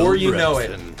 before you know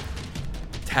it,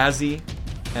 Tazzy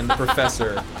and the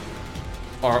professor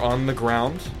are on the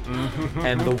ground,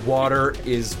 and the water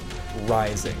is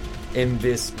rising in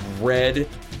this red,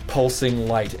 pulsing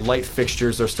light. Light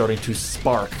fixtures are starting to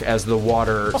spark as the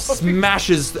water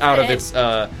smashes out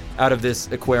of this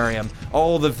aquarium.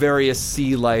 All the various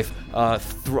sea life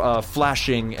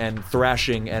flashing and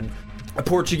thrashing, and a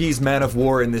Portuguese man of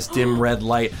war in this dim red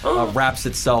light wraps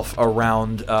itself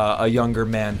around a younger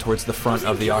man towards the front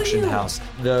of the auction house.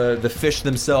 The fish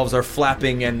themselves are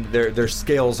flapping, and their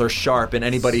scales are sharp, and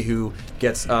anybody who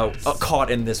gets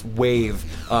caught in this wave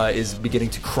is beginning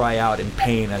to cry out in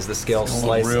pain as the scales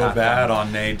slice real at bad them.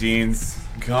 on Nadine's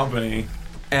company.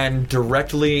 And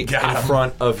directly in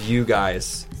front of you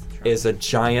guys is a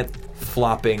giant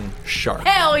flopping shark.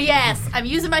 Hell yes! I'm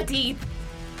using my teeth,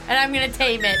 and I'm gonna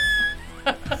tame it.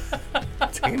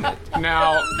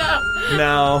 Now,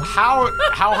 Now, how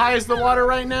high is the water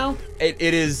right now? it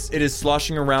is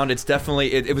sloshing around. It's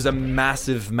definitely it was a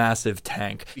massive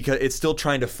tank, because it's still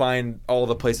trying to find all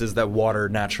the places that water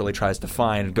naturally tries to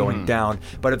find going down.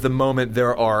 But at the moment,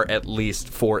 there are at least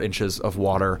 4 inches of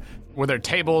water. Were there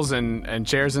tables and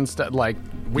chairs and stuff? Like,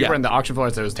 we Yeah. were in the auction floor,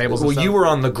 so there was tables Well, and stuff? you were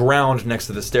on the ground next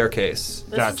to the staircase.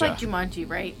 This is like Jumanji,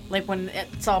 right? Like when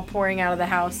it's all pouring out of the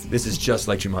house. This is just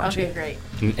like Jumanji. Okay, great.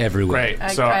 In every way.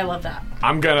 Great. So I love that.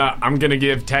 I'm gonna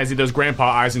give Tazzy those grandpa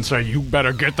eyes and say, you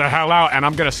better get the hell out, and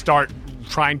I'm gonna start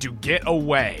trying to get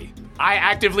away. I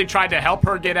actively tried to help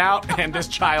her get out, and this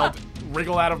child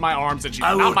wriggled out of my arms, and she's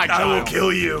not my child. I will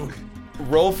kill you.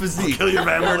 Roll physique. Kill your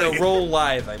family. No, roll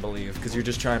live, I believe, because you're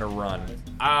just trying to run.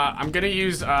 I'm gonna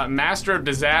use Master of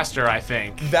Disaster, I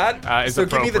think. That is so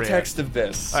give me the appropriate. text of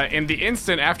this. In the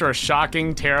instant after a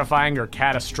shocking, terrifying, or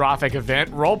catastrophic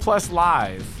event, roll plus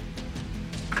live.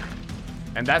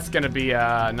 And that's gonna be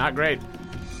not great.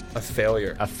 A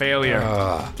failure. A failure.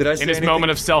 Did I say In his anything?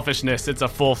 moment of selfishness, it's a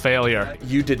full failure.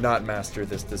 You did not master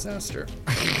this disaster.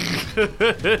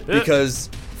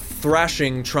 Because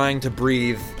thrashing, trying to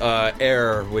breathe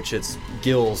air, which its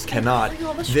gills cannot,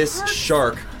 this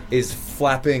shark is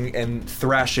flapping and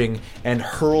thrashing and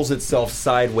hurls itself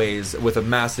sideways with a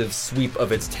massive sweep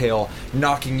of its tail,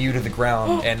 knocking you to the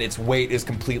ground, and its weight is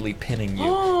completely pinning you.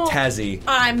 Tazzy.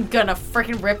 I'm gonna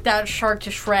freaking rip that shark to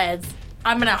shreds.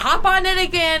 I'm gonna hop on it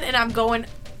again, and I'm going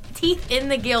teeth in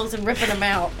the gills and ripping them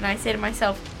out. And I say to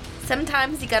myself,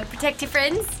 sometimes you gotta protect your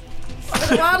friends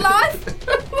for the wildlife.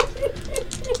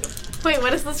 Wait,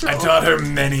 what is this I roll? taught her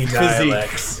many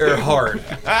dialects. Physique. Or hard.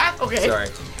 Okay. Sorry.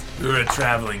 We were a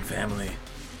traveling family.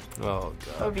 Oh,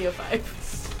 God. That would be a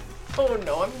 5. Oh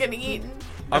no, I'm getting eaten.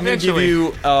 I'm going to give Eventually.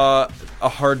 you a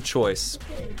hard choice.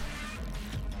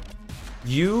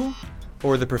 You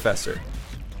or the professor?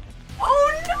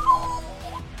 Oh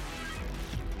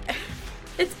no!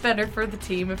 It's better for the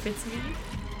team if it's me.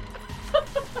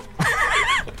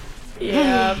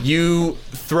 Yeah. You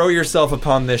throw yourself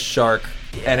upon this shark,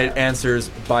 and it answers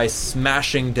by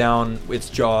smashing down its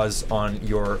jaws on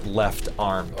your left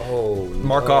arm. Oh,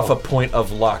 Mark off a point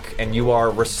of luck, and you are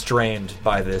restrained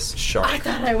by this I shark.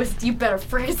 thought I was. You better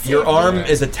phrase Your it. arm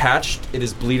is attached. It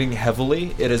is bleeding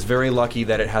heavily. It is very lucky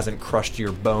that it hasn't crushed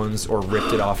your bones or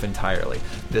ripped it off entirely.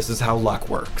 This is how luck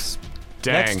works.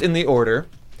 Dang. Next in the order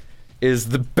is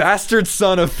the bastard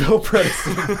son of Phil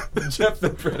Predison, Jeff the Are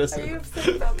Predison. you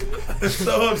upset about me? I'm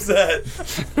so upset.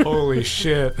 Holy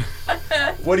shit.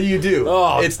 What do you do?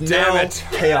 Oh, it's damn now it.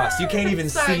 chaos. You can't even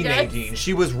Sorry, see guys. Nadine.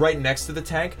 She was right next to the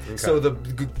tank, so the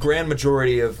grand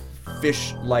majority of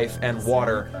fish life and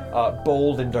water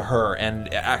bowled into her,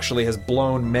 and actually has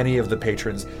blown many of the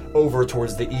patrons over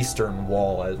towards the eastern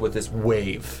wall with this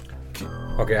wave.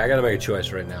 Okay, I gotta make a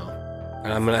choice right now.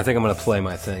 And I think I'm gonna play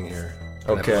my thing here.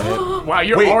 Okay. Wow,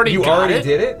 you Wait, already you got already it?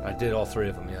 did it? I did all 3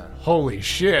 of them, yeah. Holy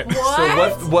shit.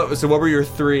 What? So what were your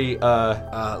 3?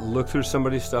 Look through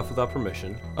somebody's stuff without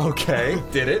permission. Okay.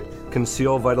 Did it?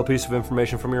 Conceal vital piece of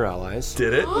information from your allies.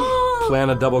 Did it? Plan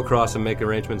a double cross and make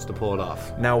arrangements to pull it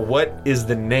off. Now, what is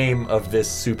the name of this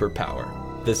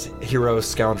superpower? This hero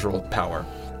scoundrel power?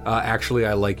 Actually,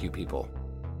 I like you people.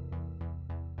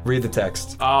 Read the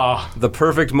text. The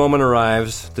perfect moment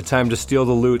arrives, the time to steal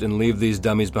the loot and leave these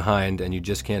dummies behind, and you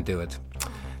just can't do it.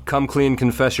 Come clean,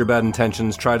 confess your bad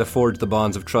intentions, try to forge the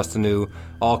bonds of trust anew.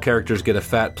 All characters get a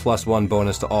fat +1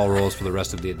 bonus to all rolls for the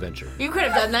rest of the adventure. You could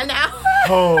have done that now.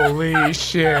 Holy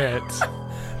shit.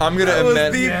 I'm gonna That was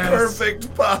amend. the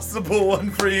perfect possible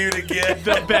one for you to get.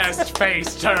 The best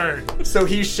face turn. So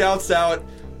he shouts out,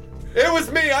 "It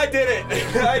was me! I did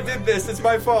it! I did this! It's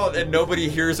my fault!" And nobody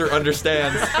hears or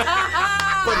understands.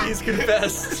 But he's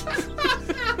confessed.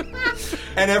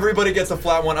 And everybody gets a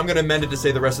flat 1. I'm gonna amend it to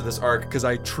say the rest of this arc, because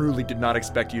I truly did not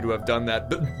expect you to have done that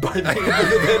by the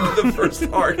end of the first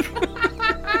arc.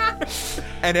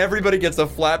 And everybody gets a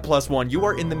flat +1. You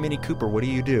are in the Mini Cooper. What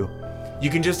do? You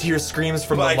can just hear screams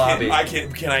from the lobby.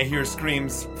 Can I hear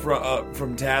screams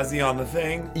from Tazzy on the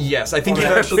thing? Yes, I think you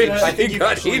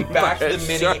actually back the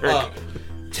Mini up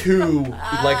to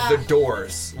like the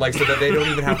doors, like so that they don't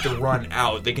even have to run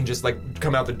out. They can just like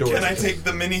come out the doors. Can I take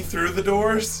the Mini through the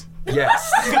doors?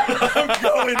 Yes. I'm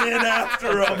going in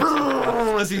after him.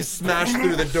 As you smash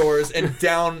through the doors and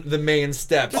down the main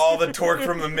steps. All the torque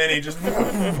from the Mini just.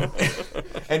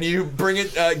 And you bring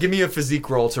it. Give me a physique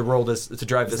roll to drive this.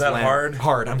 Is that lamp. hard?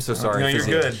 Hard. I'm so sorry. No, you're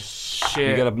Physique. good. You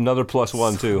Shit. got another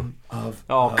 +1 too.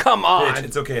 Oh, come on!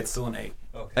 It's okay. It's still an 8.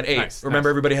 An 8. Nice, Remember,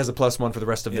 nice. everybody has a +1 for the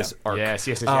rest of this arc. Yes.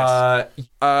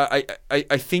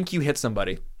 I think you hit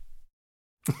somebody.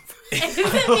 Is it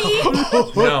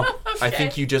me? No, I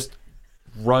think you just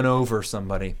run over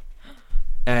somebody,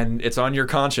 and it's on your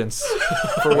conscience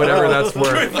for whatever that's Good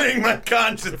worth. thing my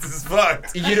conscience is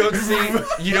fucked. You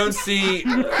don't see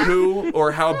who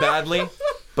or how badly,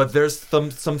 but there's some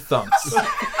thumps.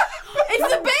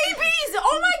 It's the babies!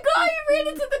 Oh my god, you ran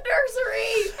into the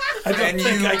nursery! I don't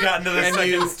think I got into the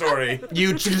second story.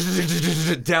 You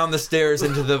down the stairs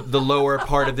into the lower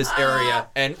part of this area,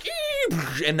 and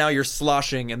now you're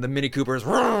sloshing, and the Mini Cooper's,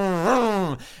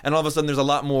 and all of a sudden there's a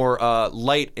lot more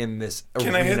light in this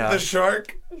arena. Can I hit the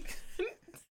shark?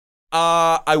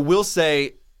 I will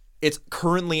say it's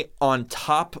currently on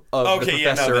top of the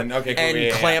professor and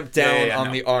clamped down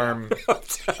on the arm of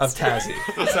Tazzy.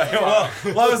 Sorry, well,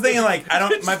 I was thinking like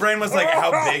my brain was like,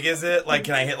 how big is it? Like,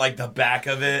 can I hit like the back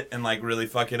of it and like really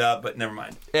fuck it up? But never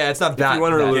mind. Yeah, it's not that. You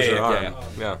want her to bad. lose her Yeah. arm.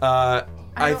 Yeah.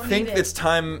 I don't think need it. it's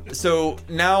time. So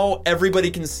now everybody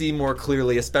can see more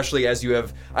clearly, especially as you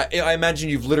have. I imagine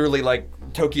you've literally like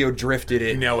Tokyo drifted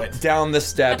it, down the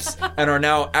steps, and are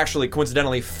now actually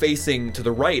coincidentally facing to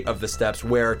the right of the steps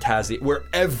where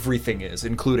everything is,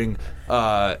 including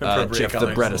Jeff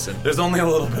the Bredesen. There's only a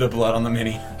little bit of blood on the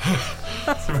Mini.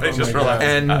 Somebody just relax.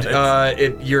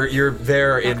 And you're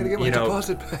there in gonna get my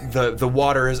deposit back. the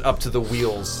water is up to the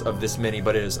wheels of this Mini,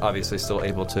 but it is obviously still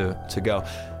able to go.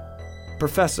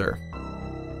 Professor.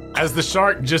 As the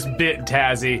shark just bit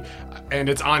Tazzy, and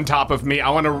it's on top of me,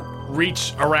 I want to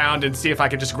reach around and see if I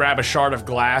can just grab a shard of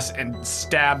glass and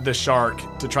stab the shark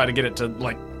to try to get it to,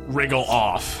 like, wriggle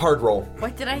off. Hard roll.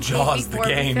 What did I Jaws say the before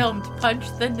we game. filmed? Punch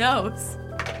the nose.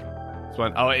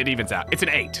 It evens out. It's an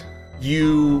 8.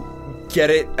 You get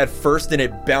it at first, and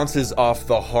it bounces off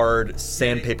the hard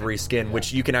sandpapery skin,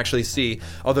 which you can actually see,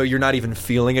 although you're not even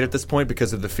feeling it at this point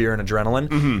because of the fear and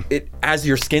adrenaline. It, as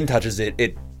your skin touches it,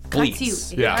 it bleeds.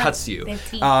 Cuts you. Yeah. It cuts you. They have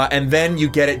teeth. And then you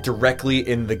get it directly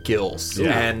in the gills.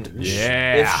 Yeah. And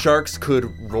Yeah. if sharks could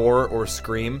roar or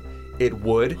scream, it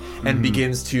would, and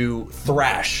begins to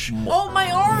thrash. Oh, my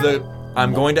arm!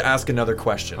 I'm going to ask another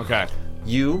question. Okay.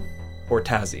 You or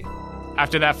Tazzy?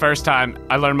 After that first time,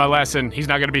 I learned my lesson. He's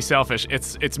not going to be selfish.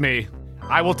 It's me.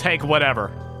 I will take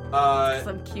whatever.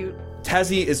 Some cute.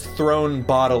 Tazzy is thrown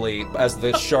bodily as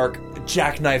the shark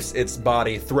jackknifes its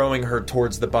body, throwing her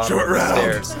towards the bottom of the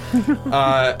stairs.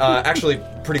 Actually,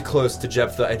 pretty close to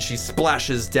Jephthah, and she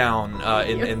splashes down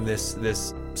in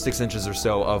this 6 inches or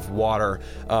so of water,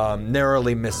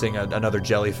 narrowly missing another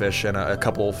jellyfish and a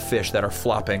couple fish that are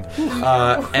flopping,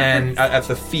 and at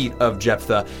the feet of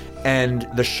Jephthah. And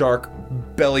the shark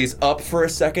bellies up for a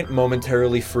second,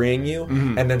 momentarily freeing you,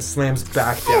 and then slams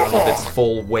back down with its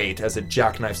full weight as it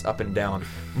jackknifes up and down.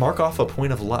 Mark off a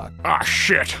point of luck. Ah,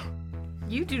 shit.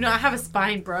 You do not have a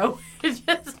spine, bro. It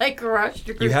just like crushed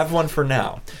your... You have one for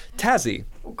now. Tazzy,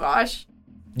 Oh gosh.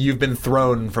 you've been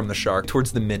thrown from the shark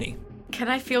towards the Mini. Can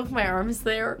I feel if my arm's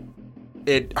there?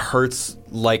 It hurts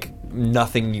like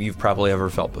nothing you've probably ever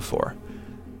felt before.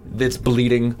 It's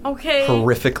bleeding Okay.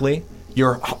 horrifically.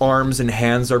 Your arms and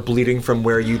hands are bleeding from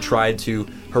where you tried to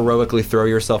heroically throw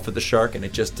yourself at the shark and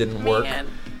it just didn't work. Man.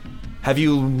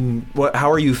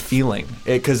 How are you feeling?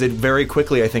 Because it very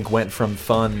quickly, I think, went from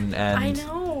fun I and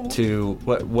know. to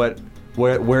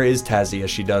where is Tazzy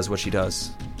as she does what she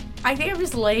does? I think I'm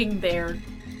just laying there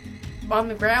on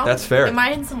the ground. That's fair. Am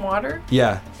I in some water?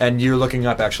 Yeah, and you're looking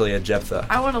up actually at Jephthah.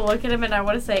 I want to look at him and I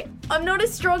want to say, I'm not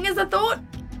as strong as I thought.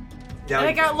 And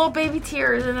I got little baby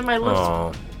tears and then my lips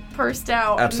Oh. pursed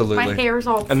out. Absolutely. And my hair's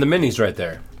all... And the Mini's right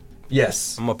there.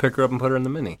 Yes, I'm gonna pick her up and put her in the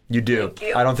Mini. you do. Thank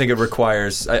you. I don't think it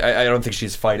requires. I don't think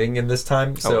she's fighting in this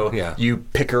time. So yeah. you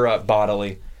pick her up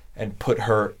bodily and put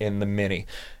her in the Mini,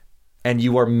 and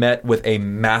you are met with a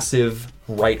massive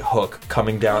right hook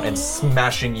coming down and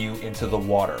smashing you into the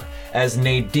water as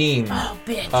Nadine, Oh,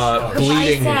 bitch.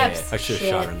 bleeding, Biceps. I should have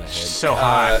shot her in the head. So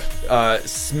hot.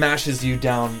 smashes you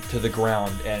down to the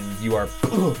ground, and you are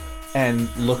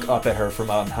and look up at her from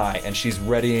on high, and she's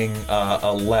readying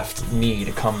a left knee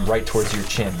to come right towards your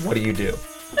chin. What do you do?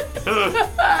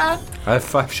 I have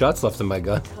 5 shots left in my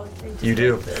gun. You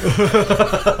do.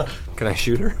 Can I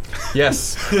shoot her?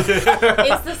 Yes. Is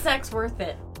the sex worth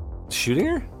it? Shooting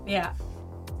her? Yeah.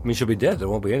 I mean, she'll be dead. There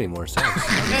won't be any more sex.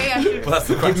 Okay, yeah, shoot. Well, that's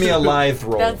the Give me a lithe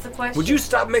roll. That's the question. Would you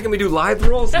stop making me do lithe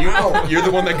rolls? You're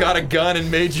the one that got a gun and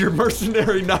made your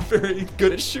mercenary not very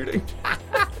good at shooting.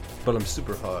 But I'm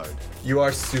super hard. You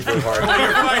are super hard.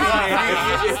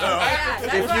 Yeah,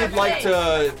 that's If what you'd I'm like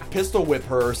saying. to pistol whip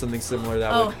her or something similar,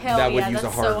 that Oh, would hell that would yeah, use a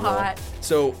that's hard so roll. hot.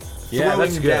 So Yeah, throwing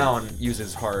that's good. down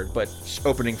uses hard, but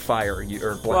opening fire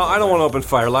or Well, I don't want to open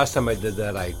fire. Last time I did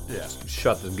that, I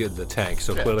shut the tank,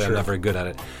 so clearly I'm true. not very good at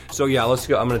it. So yeah, let's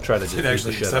go. I'm going to try to defuse the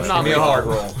actually shit out accepts of Give me a hard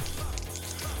roll.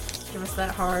 Give us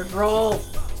that hard roll.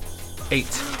 8.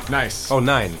 Nice. Oh,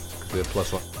 9. We have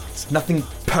 +1. It's nothing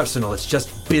personal. It's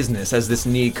just business. As this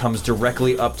knee comes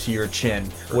directly up to your chin,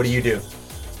 what do?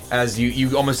 As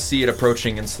you almost see it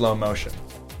approaching in slow motion.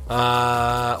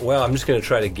 Well, I'm just going to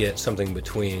try to get something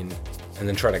between and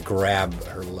then try to grab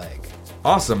her leg.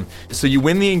 Awesome. So you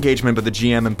win the engagement, but the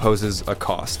GM imposes a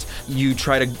cost. You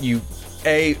try to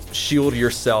shield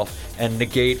yourself and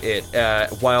negate it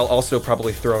while also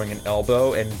probably throwing an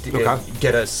elbow and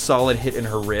get a solid hit in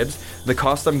her ribs. The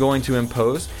cost I'm going to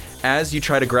impose, as you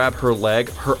try to grab her leg,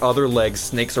 her other leg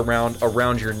snakes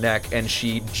around your neck, and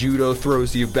she judo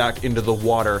throws you back into the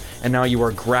water, and now you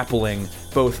are grappling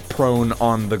both prone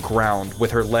on the ground with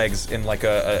her legs in like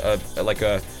a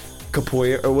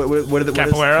capoeira, or what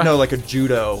Capoeira? No, like a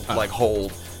judo like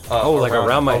hold. Like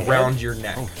around my around head? your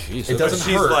neck. Oh, jeez. It doesn't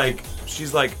she's hurt.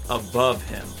 she's like above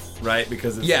him, right?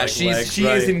 Because it's Yeah, like legs, she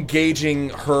right? is engaging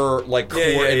her like core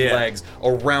and yeah. legs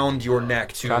around your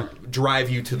neck to drive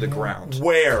you to the ground,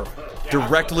 Where?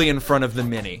 directly in front of the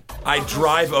mini. I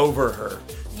drive over her.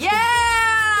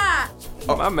 Yeah!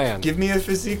 My man. Give me a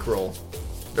physique roll.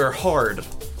 They're hard.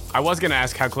 I was going to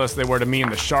ask how close they were to me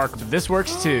and the shark, but this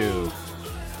works too.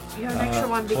 You have an extra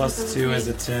one because of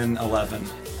the a 10, 11.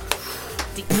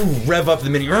 Rev up the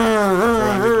mini,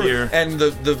 into gear. and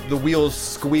the wheels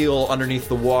squeal underneath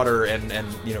the water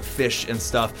and fish and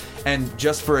stuff. And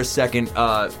just for a second,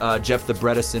 Jeff the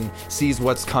Bredesen sees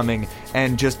what's coming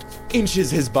and just inches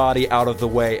his body out of the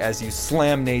way as you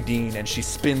slam Nadine and she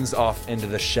spins off into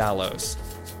the shallows.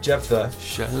 Jephthah,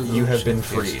 you have been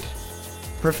freed.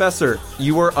 Professor,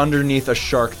 you are underneath a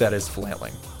shark that is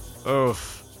flailing.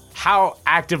 Oof. How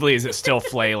actively is it still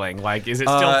flailing? Like, is it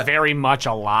still very much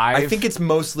alive? I think it's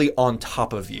mostly on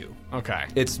top of you. Okay.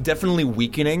 It's definitely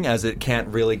weakening as it can't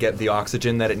really get the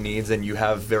oxygen that it needs, and you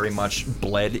have very much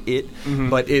bled it.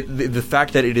 But the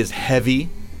fact that it is heavy,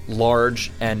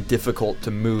 large, and difficult to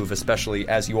move, especially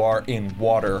as you are in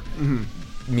water,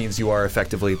 means you are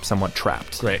effectively somewhat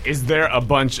trapped. Great. Is there a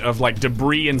bunch of like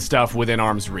debris and stuff within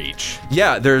arm's reach?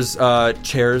 Yeah, there's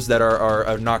chairs that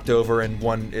are knocked over, and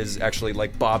one is actually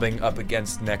like bobbing up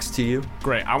against next to you.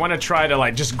 Great. I want to try to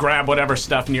like just grab whatever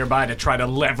stuff nearby to try to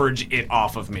leverage it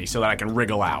off of me so that I can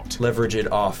wriggle out. Leverage it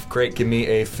off. Great, give me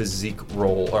a physique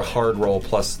roll, or hard roll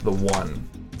plus the 1.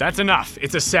 That's enough.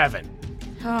 It's a 7.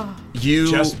 You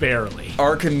Just barely.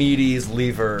 Archimedes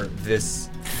lever this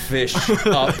fish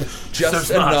up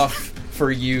just enough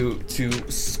for you to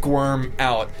squirm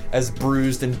out, as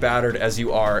bruised and battered as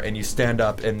you are, and you stand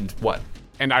up and what?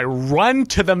 And I run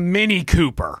to the Mini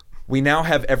Cooper. We now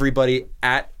have everybody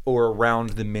at or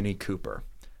around the Mini Cooper.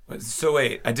 So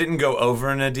wait, I didn't go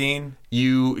over Nadine?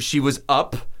 She was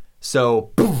up,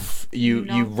 so poof, you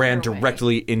knocked ran her away.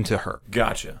 directly into her.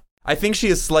 Gotcha. I think she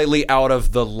is slightly out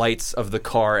of the lights of the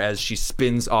car as she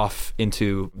spins off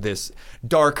into this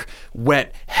dark,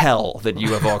 wet hell that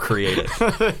you have all created.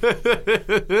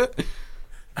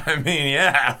 I mean,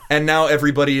 yeah. And now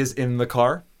everybody is in the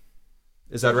car?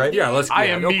 Is that right? Yeah, let's go. I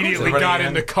immediately got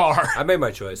in the car. I made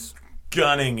my choice.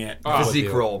 Gunning it. Physique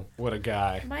deal. roll. What a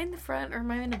guy. Am I in the front or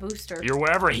am I in the booster? You're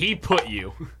wherever he put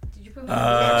you. Did you put me in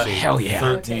the Hell yeah.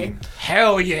 13.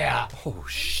 Hell yeah. Oh,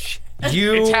 shit.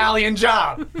 You Italian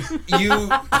job.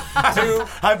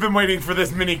 I've been waiting for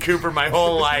this Mini Cooper my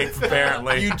whole life,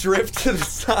 apparently. you drift to the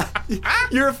side.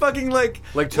 You're a fucking like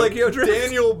Tokyo Drift?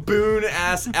 Daniel Boone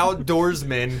ass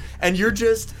outdoorsman, and you're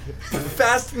just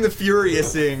Fast and the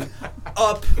Furiousing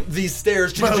up these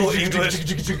stairs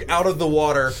out of the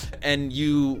water, and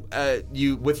you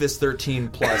with this 13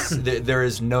 plus, there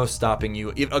is no stopping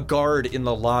you. A guard in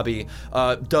the lobby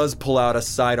does pull out a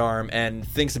sidearm and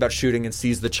thinks about shooting and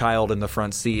sees the child in the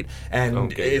front seat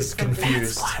and is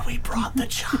confused. Why we brought the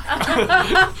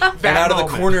child. And out of the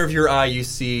corner of your eye, you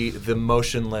see the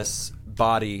motionless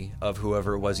body of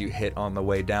whoever it was you hit on the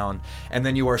way down, and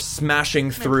then you are smashing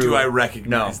through. Do I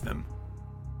recognize No. them?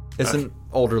 It's an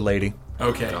older lady.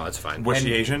 Okay. No, it's fine. Was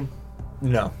she Asian?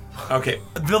 No. Okay.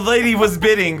 The lady was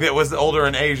bidding that was older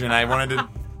and Asian. I wanted to...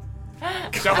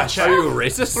 Double check. Are you a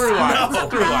racist? Through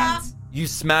lines. You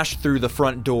smash through the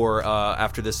front door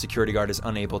after this security guard is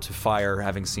unable to fire,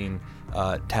 having seen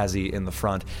Tazzy in the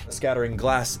front. Scattering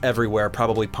glass everywhere,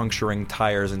 probably puncturing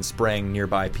tires and spraying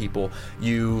nearby people.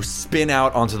 You spin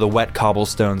out onto the wet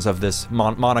cobblestones of this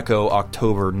Monaco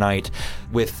October night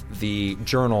with the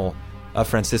journal of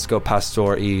Francisco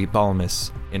Pastor y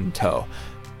Balmes in tow.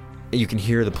 You can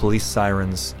hear the police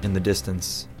sirens in the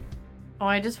distance. Oh,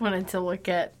 I just wanted to look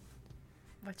at...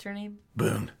 What's your name?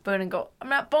 Boone. Boone and go, I'm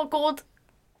not buckled.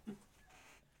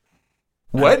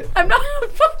 What? I'm not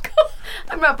buckled.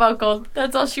 I'm not buckled.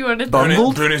 That's all she wanted to know.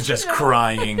 Bungled? Boone is just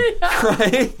crying.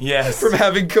 Crying? Yes. From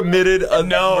having committed a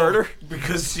No, murder?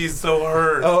 because she's so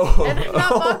hurt. Oh. And I'm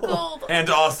not buckled. And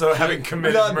also having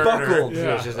committed Not murder. buckled.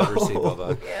 Yeah. She's never seen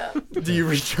Bubba. Yeah. Do you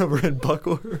reach over and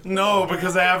buckle her? No,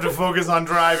 because I have to focus on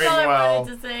driving All I well.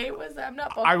 wanted to say was I'm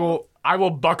not buckled. I will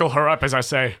buckle her up as I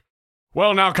say,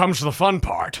 well, now comes the fun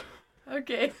part.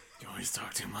 Okay. You always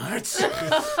talk too much.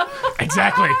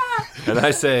 Exactly. And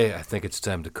I say, I think it's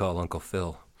time to call Uncle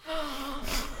Phil.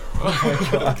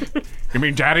 You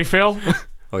mean Daddy Phil?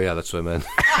 Oh yeah, that's what I meant.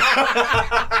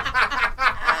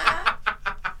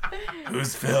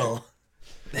 Who's Phil?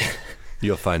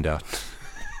 You'll find out.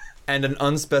 And an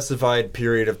unspecified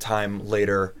period of time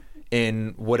later,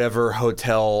 in whatever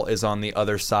hotel is on the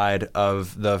other side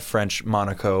of the French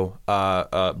Monaco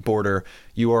border,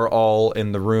 you are all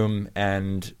in the room,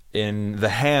 and in the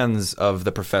hands of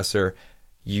the professor,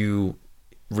 you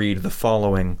read the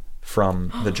following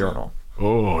from the journal.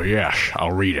 Oh, yes,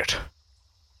 I'll read it.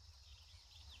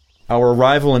 Our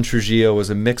arrival in Trujillo was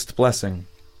a mixed blessing.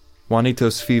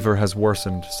 Juanito's fever has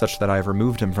worsened, such that I have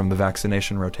removed him from the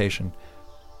vaccination rotation.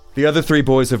 The other 3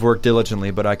 boys have worked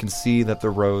diligently, but I can see that the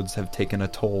roads have taken a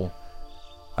toll.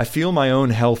 I feel my own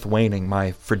health waning,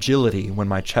 my fragility when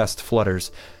my chest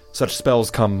flutters. Such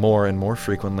spells come more and more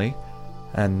frequently,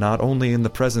 and not only in the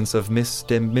presence of Miss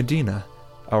de Medina,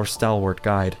 our stalwart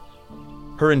guide.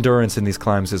 Her endurance in these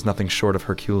climbs is nothing short of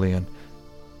Herculean.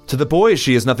 To the boys,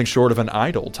 she is nothing short of an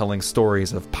idol, telling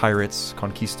stories of pirates,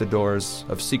 conquistadors,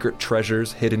 of secret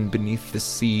treasures hidden beneath the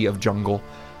sea of jungle.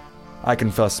 I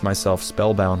confess myself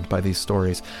spellbound by these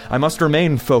stories. I must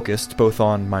remain focused both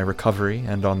on my recovery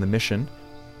and on the mission.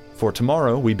 For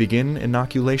tomorrow, we begin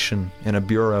inoculation in a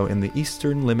bureau in the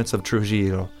eastern limits of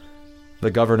Trujillo.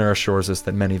 The governor assures us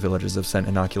that many villages have sent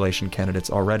inoculation candidates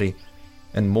already,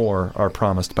 and more are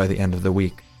promised by the end of the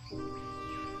week.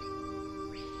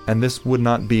 And this would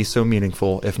not be so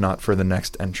meaningful if not for the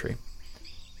next entry.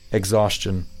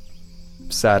 Exhaustion,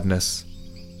 sadness,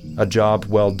 a job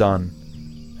well done,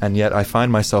 and yet I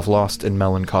find myself lost in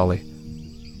melancholy.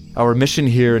 Our mission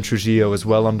here in Trujillo is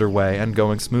well underway and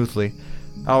going smoothly.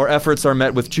 Our efforts are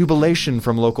met with jubilation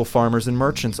from local farmers and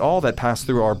merchants. All that pass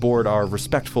through our board are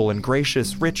respectful and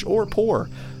gracious, rich or poor.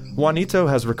 Juanito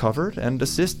has recovered and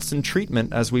assists in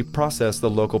treatment as we process the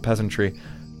local peasantry.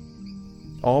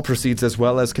 All proceeds as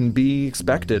well as can be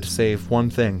expected, save one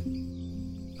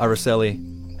thing.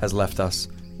 Araceli has left us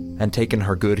and taken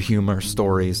her good humor,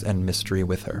 stories, and mystery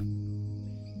with her.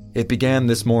 It began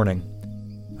this morning.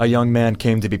 A young man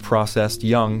came to be processed,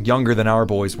 younger than our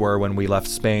boys were when we left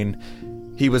Spain.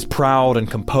 He was proud and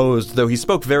composed, though he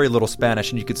spoke very little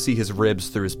Spanish and you could see his ribs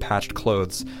through his patched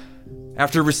clothes.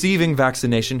 After receiving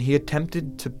vaccination, he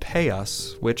attempted to pay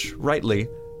us, which, rightly,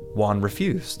 Juan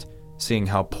refused, seeing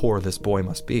how poor this boy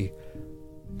must be.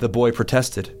 The boy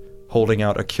protested, holding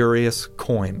out a curious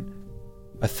coin,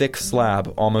 a thick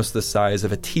slab almost the size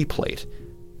of a tea plate,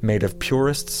 made of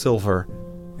purest silver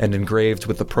and engraved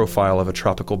with the profile of a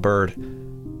tropical bird.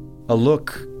 A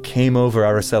look came over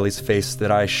Araceli's face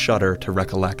that I shudder to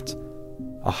recollect.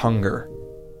 A hunger,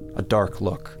 a dark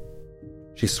look.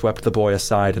 She swept the boy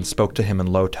aside and spoke to him in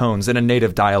low tones, in a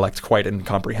native dialect quite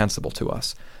incomprehensible to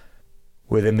us.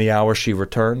 Within the hour she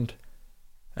returned,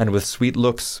 and with sweet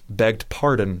looks begged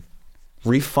pardon,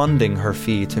 refunding her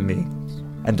fee to me,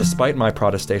 and despite my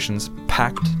protestations,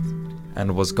 packed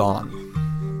and was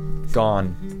gone.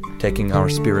 Gone, taking our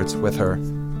spirits with her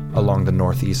along the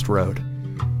northeast road.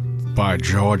 By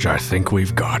George, I think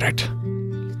we've got it.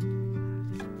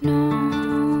 No.